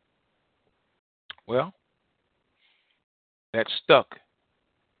 Well, that stuck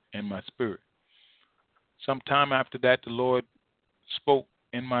in my spirit. Sometime after that, the Lord spoke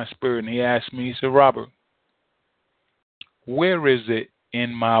in my spirit, and he asked me, he said, Robert, where is it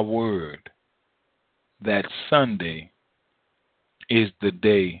in my word that Sunday is the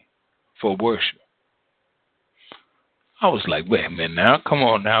day for worship? I was like, wait a minute now, come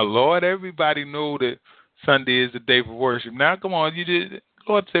on now, Lord, everybody know that Sunday is the day for worship. Now, come on, you did.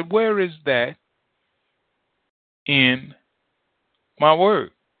 Lord said, where is that in my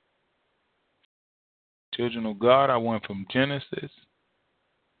word? Children of God, I went from Genesis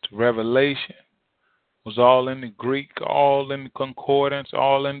to Revelation. It was all in the Greek, all in the concordance,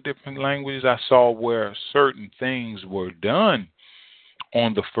 all in different languages. I saw where certain things were done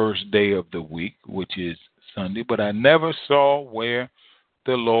on the first day of the week, which is Sunday, but I never saw where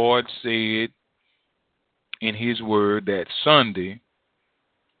the Lord said in his word that Sunday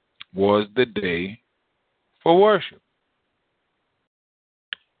was the day for worship.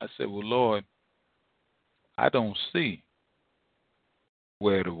 I said, well, Lord, I don't see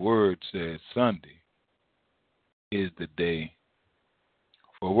where the word says Sunday is the day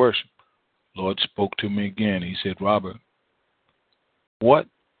for worship. Lord spoke to me again. He said, Robert, what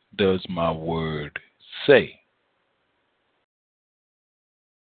does my word say?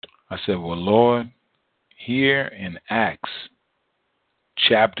 I said, well, Lord, here in Acts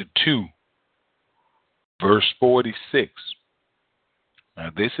chapter 2, verse 46. Now,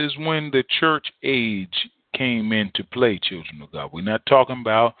 this is when the church age came into play, children of God. We're not talking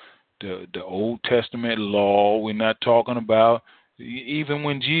about the Old Testament law. We're not talking about even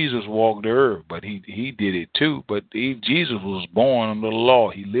when Jesus walked the earth, but he did it too. But Jesus was born under the law.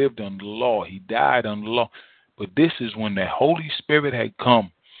 He lived under the law. He died under the law. But this is when the Holy Spirit had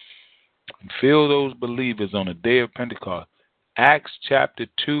come and filled those believers on the day of Pentecost. Acts chapter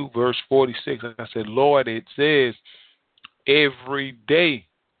 2, verse 46. I said, Lord, it says every day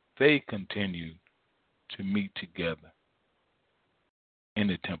they continued to meet together in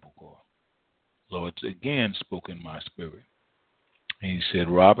the temple court. Lord again spoke in my spirit. And he said,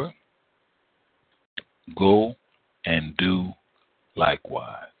 Robert, go and do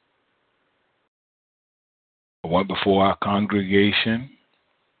likewise. I went before our congregation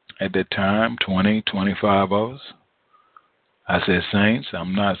at that time, 20, 25 of us. I said, saints,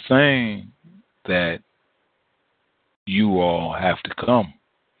 I'm not saying that you all have to come.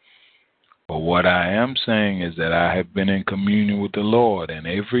 But what I am saying is that I have been in communion with the Lord, and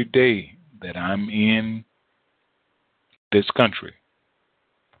every day that I'm in this country,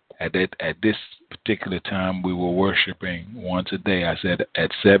 at this particular time, we were worshiping once a day. I said at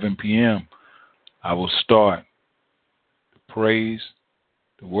 7 p.m., I will start the praise,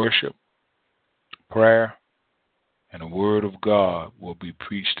 the worship, prayer, and the word of God will be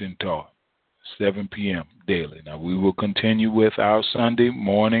preached and taught. 7 p.m. daily. Now, we will continue with our Sunday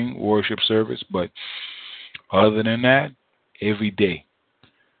morning worship service, but other than that, every day.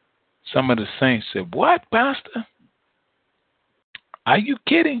 Some of the saints said, what, Pastor? Are you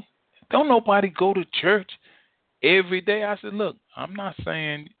kidding? Don't nobody go to church every day. I said, look, I'm not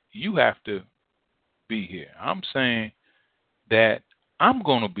saying you have to be here. I'm saying that I'm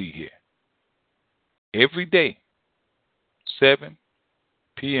going to be here every day, 7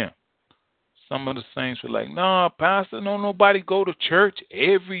 p.m. Some of the saints were like, no, Pastor, don't nobody go to church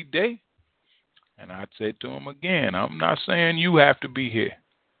every day. And I said to him again, I'm not saying you have to be here,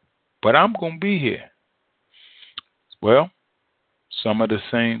 but I'm going to be here. Well, some of the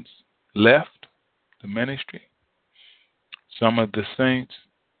saints left the ministry. Some of the saints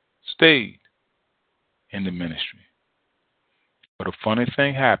stayed in the ministry. But a funny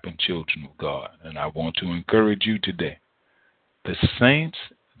thing happened, children of God, and I want to encourage you today. The saints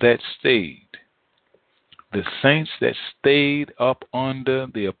that stayed up under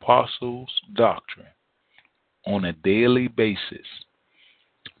the apostles' doctrine on a daily basis,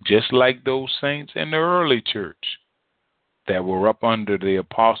 just like those saints in the early church that were up under the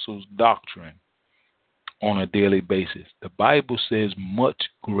apostles' doctrine on a daily basis. The Bible says much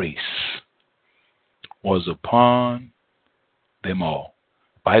grace was upon them all.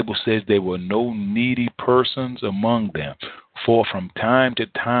 Bible says there were no needy persons among them, for from time to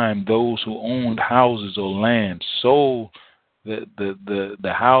time those who owned houses or land sold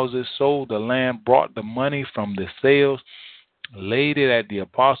the houses, sold the land, brought the money from the sales, laid it at the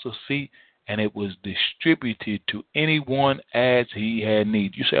apostles' feet, and it was distributed to anyone as he had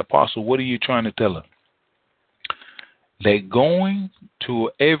need. You say, Apostle, what are you trying to tell us? That going to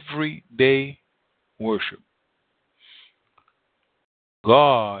everyday worship,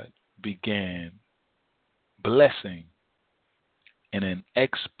 God began blessing in an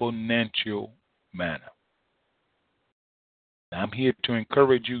exponential manner. Now, I'm here to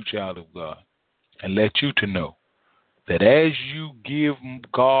encourage you, child of God, and let you to know that as you give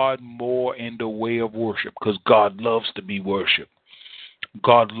God more in the way of worship, because God loves to be worshiped,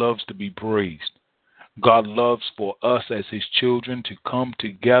 God loves to be praised, God loves for us as his children to come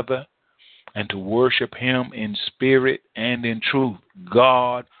together and to worship him in spirit and in truth.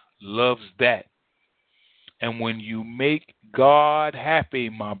 God loves that. And when you make God happy,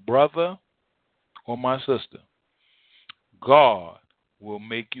 my brother or my sister, God will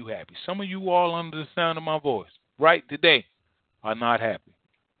make you happy. Some of you all under the sound of my voice right today are not happy.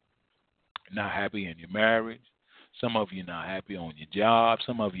 Not happy in your marriage. Some of you not happy on your job.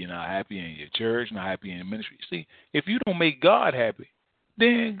 Some of you not happy in your church, not happy in your ministry. See, if you don't make God happy,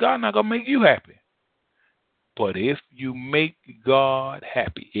 then God not going to make you happy. But if you make God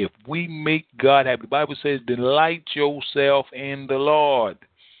happy, if we make God happy, the Bible says, delight yourself in the Lord.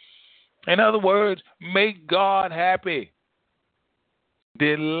 In other words, make God happy.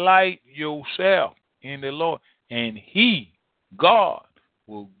 Delight yourself in the Lord, and he, God,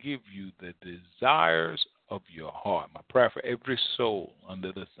 will give you the desires of your heart. My prayer for every soul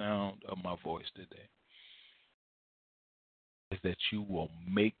under the sound of my voice today is that you will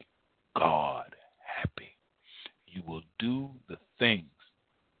make God happy. You will do the things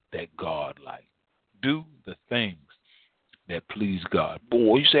that God likes. Do the things that please God.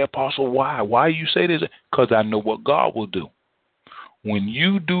 Boy, you say, Apostle, why? Why you say this? Because I know what God will do. When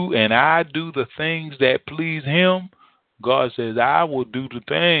you do and I do the things that please him, God says, I will do the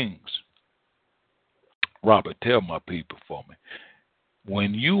things. Robert, tell my people for me.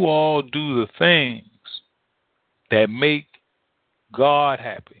 When you all do the things that make God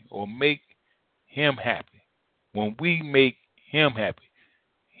happy or make him happy, when we make him happy,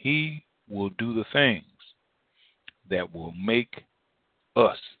 he will do the things that will make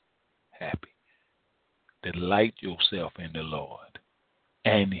us happy. Delight yourself in the Lord,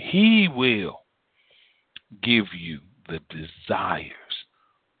 and he will give you the desires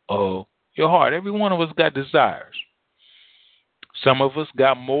of your heart. Every one of us got desires. Some of us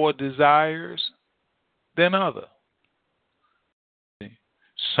got more desires than others.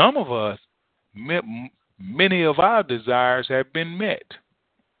 Some of us, many of our desires have been met.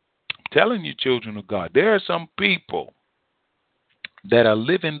 I'm telling you, children of God, there are some people that are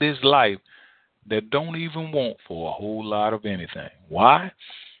living this life that don't even want for a whole lot of anything. Why?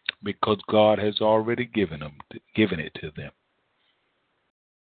 Because God has already given it to them.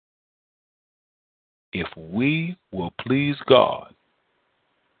 If we will please God,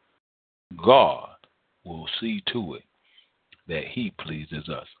 God will see to it that he pleases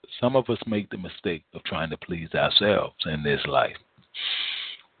us. Some of us make the mistake of trying to please ourselves in this life.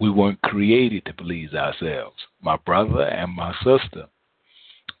 We weren't created to please ourselves. My brother and my sister,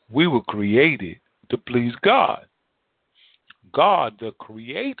 we were created to please God. God, the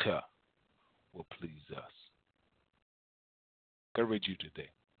Creator, will please us. I encourage you today,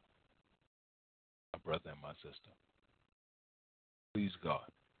 my brother and my sister, please God.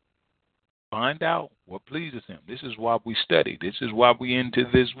 Find out what pleases him. This is why we study. This is why we into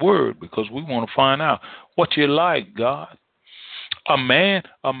this word, because we want to find out what you like, God. The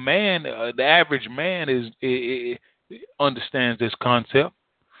average man understands this concept.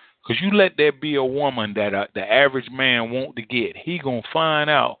 Because you let there be a woman that the average man want to get. He going to find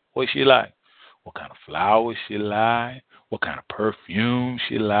out what she like. What kind of flowers she like. What kind of perfume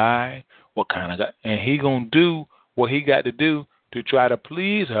she like. And he going to do what he got to do to try to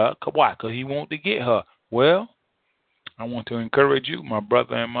please her. Why? Because he want to get her. Well, I want to encourage you, my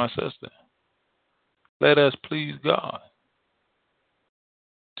brother and my sister. Let us please God.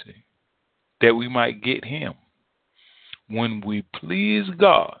 See, that we might get him. When we please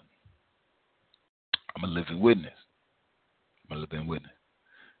God, I'm a living witness.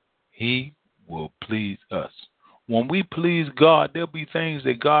 He will please us. When we please God, there'll be things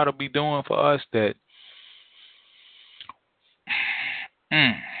that God will be doing for us that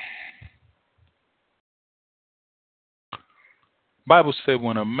Bible said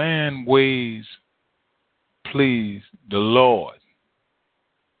when a man weighs please, the Lord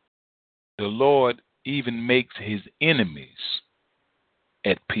even makes his enemies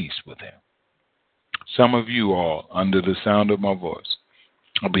at peace with him. Some of you all, under the sound of my voice,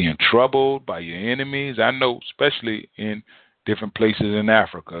 are being troubled by your enemies. I know, especially in different places in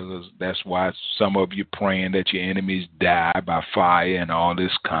Africa, 'cause that's why some of you praying that your enemies die by fire and all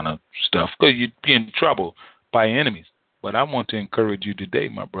this kind of stuff, because you're in trouble by enemies. But I want to encourage you today,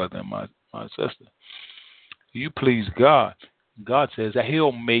 my brother and my sister. You please God. God says that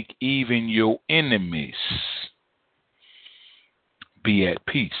he'll make even your enemies be at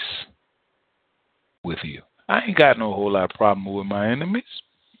peace with you. I ain't got no whole lot of problem with my enemies.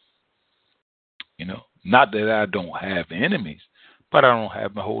 Not that I don't have enemies, but I don't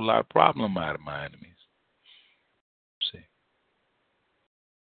have a whole lot of problem out of my enemies. See?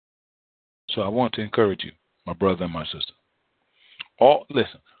 So I want to encourage you, my brother and my sister.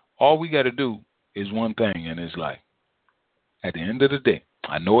 Listen, all we got to do is one thing in this life. At the end of the day,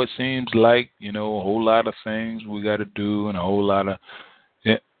 I know it seems like, a whole lot of things we got to do and a whole lot of,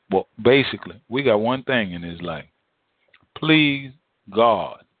 well, basically, we got one thing in this life. Please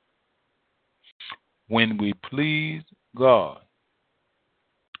God. When we please God,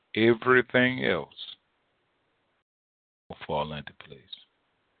 everything else will fall into place.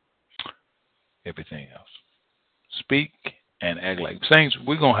 Everything else. Speak and act like saints.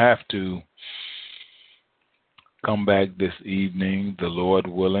 We're going to have to come back this evening, the Lord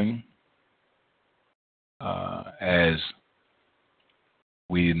willing, as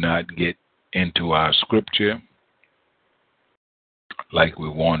we not get into our scripture like we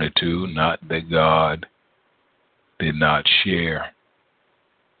wanted to. Not that God did not share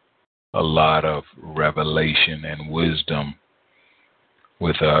a lot of revelation and wisdom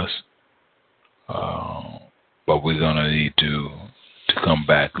with us, but we're going to need to come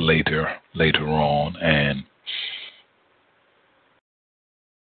back later on and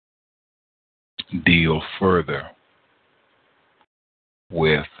deal further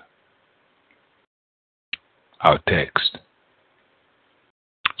with our text.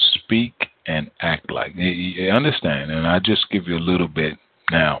 Speak and act like. You understand? And I just give you a little bit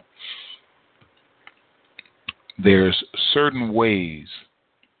now. There's certain ways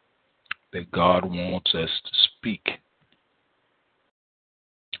that God wants us to speak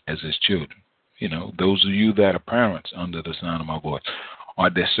as his children. Those of you that are parents under the sound of my voice, are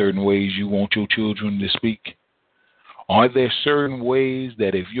there certain ways you want your children to speak? Are there certain ways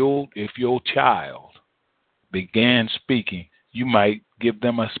that if your child began speaking, you might give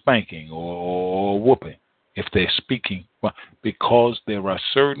them a spanking or a whooping if they're speaking? Because there are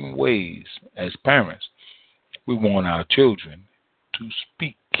certain ways as parents we want our children to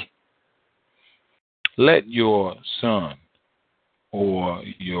speak. Let your son or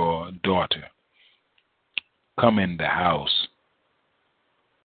your daughter come in the house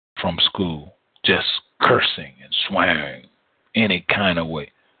from school just cursing and swearing any kind of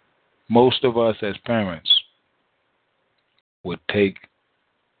way. Most of us as parents would take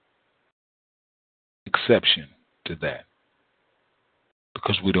exception to that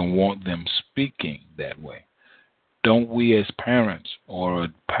because we don't want them speaking that way. Don't we as parents or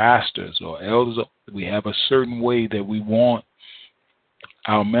pastors or elders, we have a certain way that we want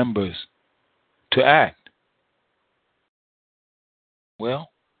our members to act?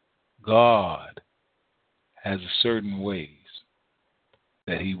 Well, God has certain ways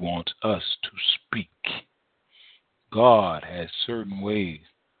that he wants us to speak. God has certain ways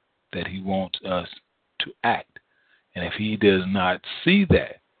that he wants us to act. And if he does not see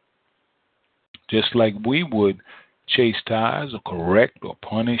that, just like we would chastise or correct or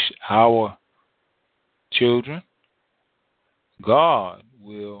punish our children, God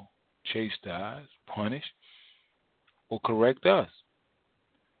will chastise, punish, or correct us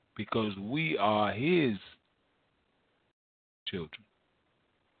because we are his children.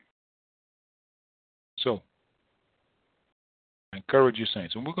 So, I encourage you,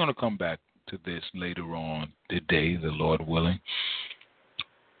 saints, and we're going to come back to this later on today, the Lord willing.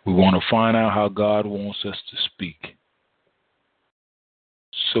 We want to find out how God wants us to speak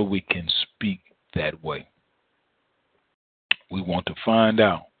so we can speak that way. We want to find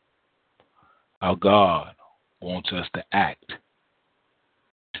out how God wants us to act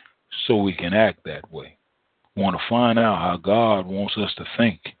so we can act that way. We want to find out how God wants us to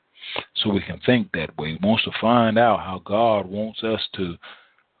think so we can think that way. He wants to find out how God wants us to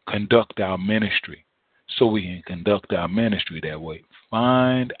conduct our ministry so we can conduct our ministry that way.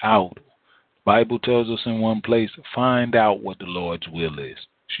 Find out. The Bible tells us in one place, find out what the Lord's will is.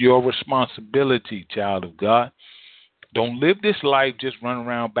 It's your responsibility, child of God. Don't live this life just running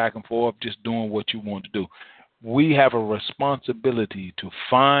around back and forth, just doing what you want to do. we have a responsibility to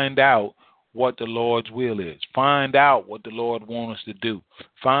find out what the Lord's will is. Find out what the Lord wants us to do.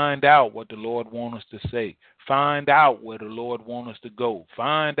 Find out what the Lord wants us to say. Find out where the Lord wants us to go.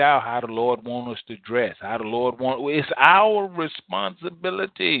 Find out how the Lord wants us to dress. How the Lord wants. It's our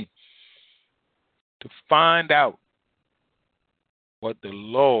responsibility to find out what the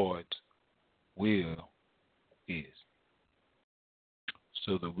Lord's will is,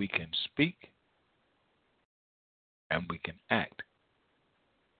 so that we can speak and we can act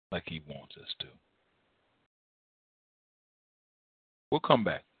like He wants us to. We'll come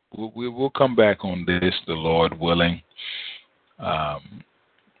back. We'll come back on this, the Lord willing,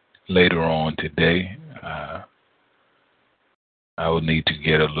 later on today. I will need to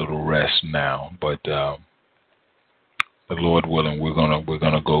get a little rest now, but the Lord willing, we're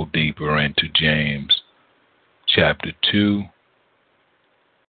gonna go deeper into James chapter 2,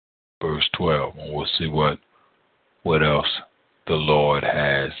 verse 12, and we'll see what else the Lord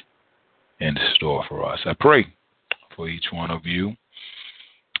has in store for us. I pray for each one of you.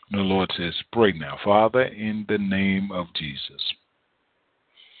 The Lord says, pray now. Father, in the name of Jesus,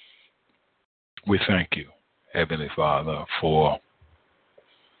 we thank you, Heavenly Father, for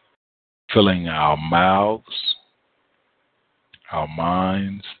filling our mouths, our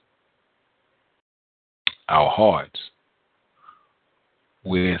minds, our hearts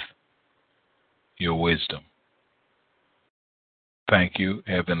with your wisdom. Thank you,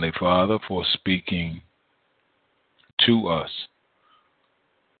 Heavenly Father, for speaking to us,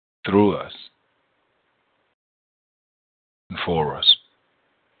 through us, and for us.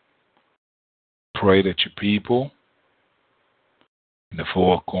 Pray that your people in the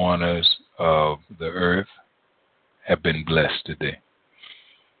four corners of the earth have been blessed today.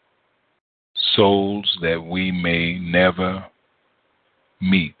 Souls that we may never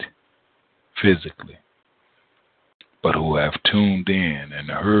meet physically, but who have tuned in and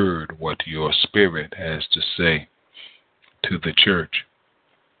heard what your Spirit has to say to the church.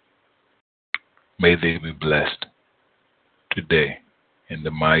 May they be blessed today in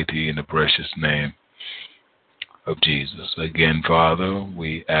the mighty and the precious name of Jesus. Again, Father,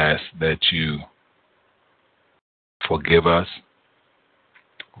 we ask that you forgive us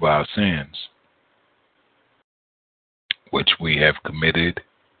of our sins, which we have committed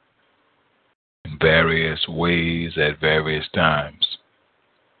in various ways at various times,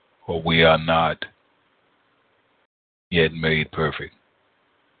 for we are not yet made perfect.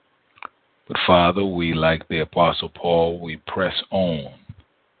 But Father, we, like the Apostle Paul, we press on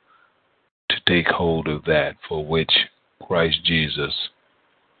to take hold of that for which Christ Jesus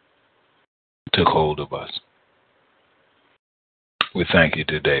took hold of us. We thank you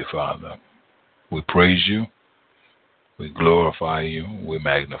today, Father. We praise you, we glorify you, we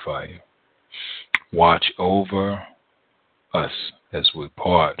magnify you. Watch over us as we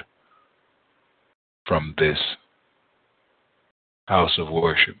part from this house of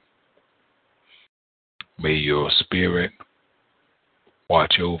worship. May your Spirit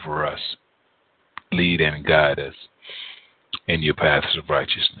watch over us, lead and guide us in your paths of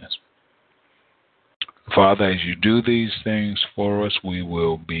righteousness. Father, as you do these things for us, we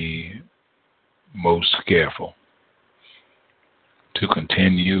will be most careful to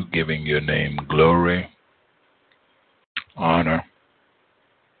continue giving your name glory, honor,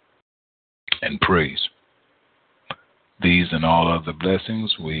 and praise. These and all other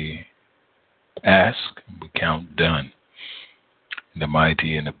blessings we ask and we count done in the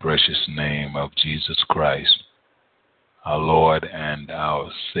mighty and the precious name of Jesus Christ, our Lord and our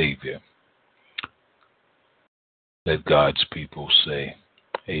Savior. Let God's people say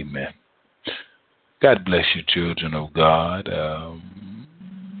amen. God bless you, children of God.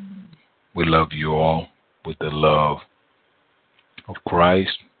 We love you all with the love of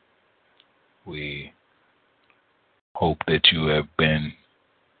Christ. We hope that you have been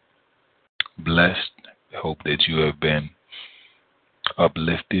blessed. I hope that you have been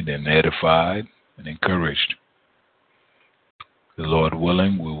uplifted and edified and encouraged. The Lord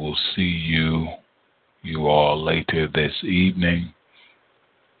willing, we will see you all later this evening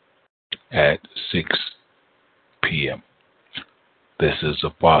at 6 p.m. This is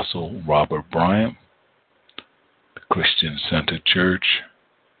Apostle Robert Bryant, the Christian Center Church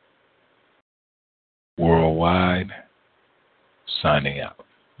Worldwide, signing out.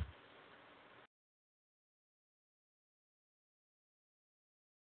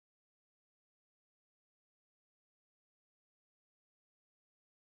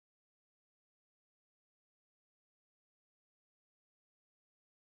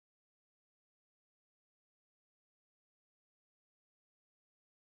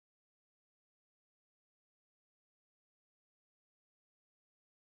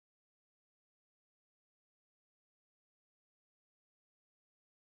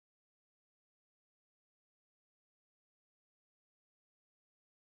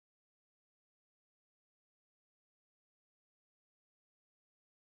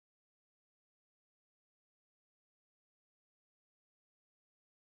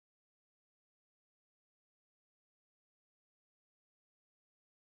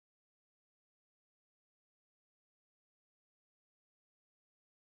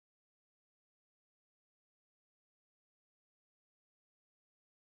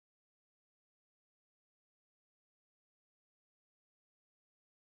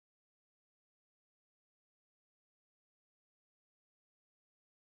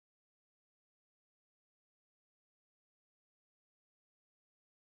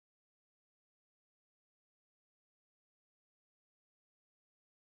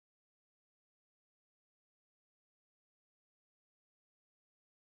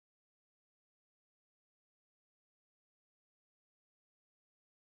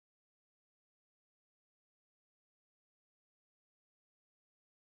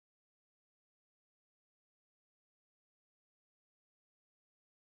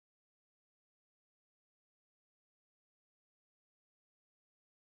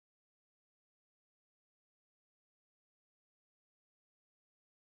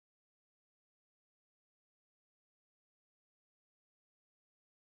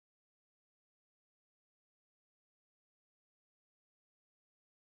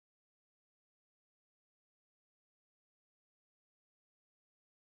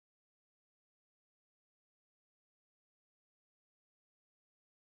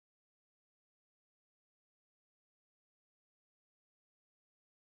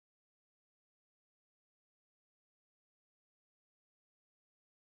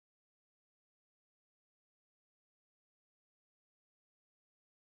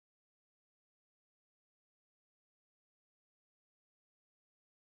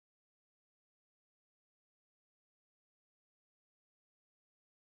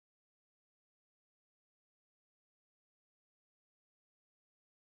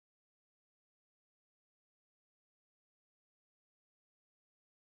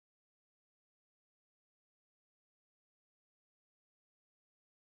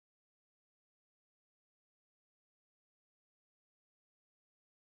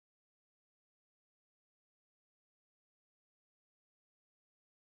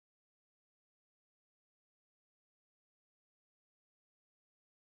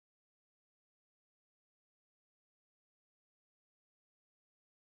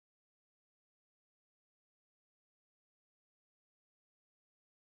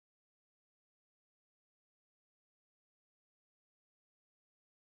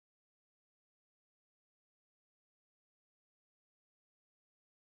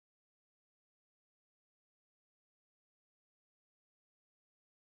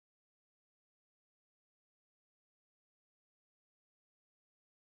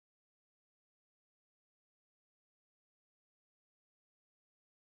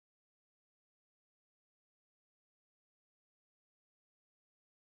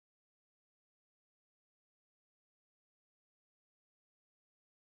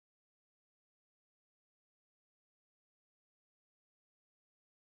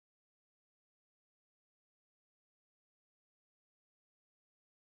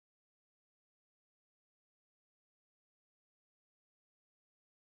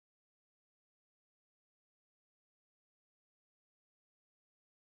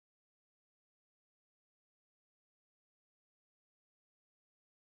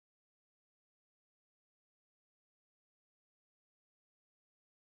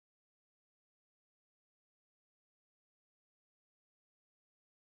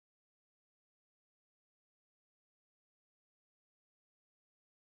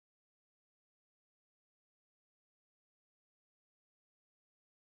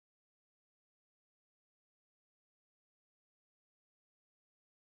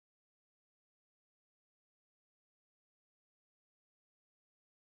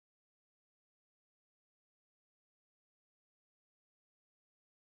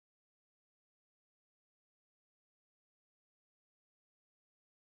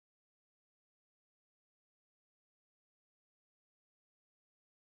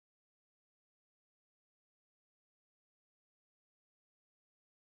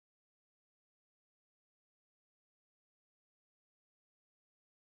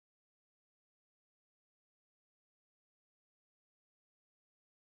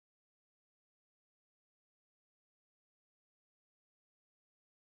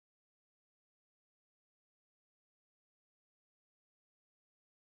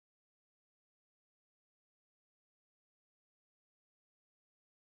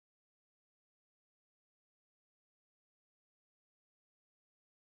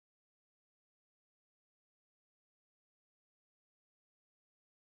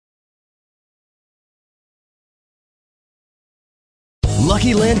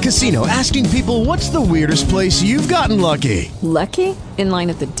 Lucky Land Casino, asking people, what's the weirdest place you've gotten lucky? Lucky? In line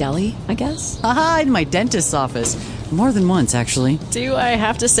at the deli, I guess? Aha, in my dentist's office. More than once, actually. Do I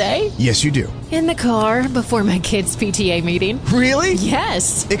have to say? Yes, you do. In the car before my kids' PTA meeting. Really?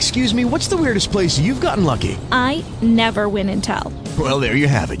 Yes. Excuse me, what's the weirdest place you've gotten lucky? I never win and tell. Well, there you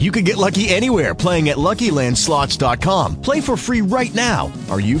have it. You can get lucky anywhere, playing at LuckyLandSlots.com. Play for free right now.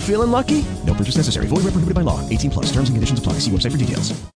 Are you feeling lucky? No purchase necessary. Void where prohibited by law. 18 plus. Terms and conditions apply. See website for details.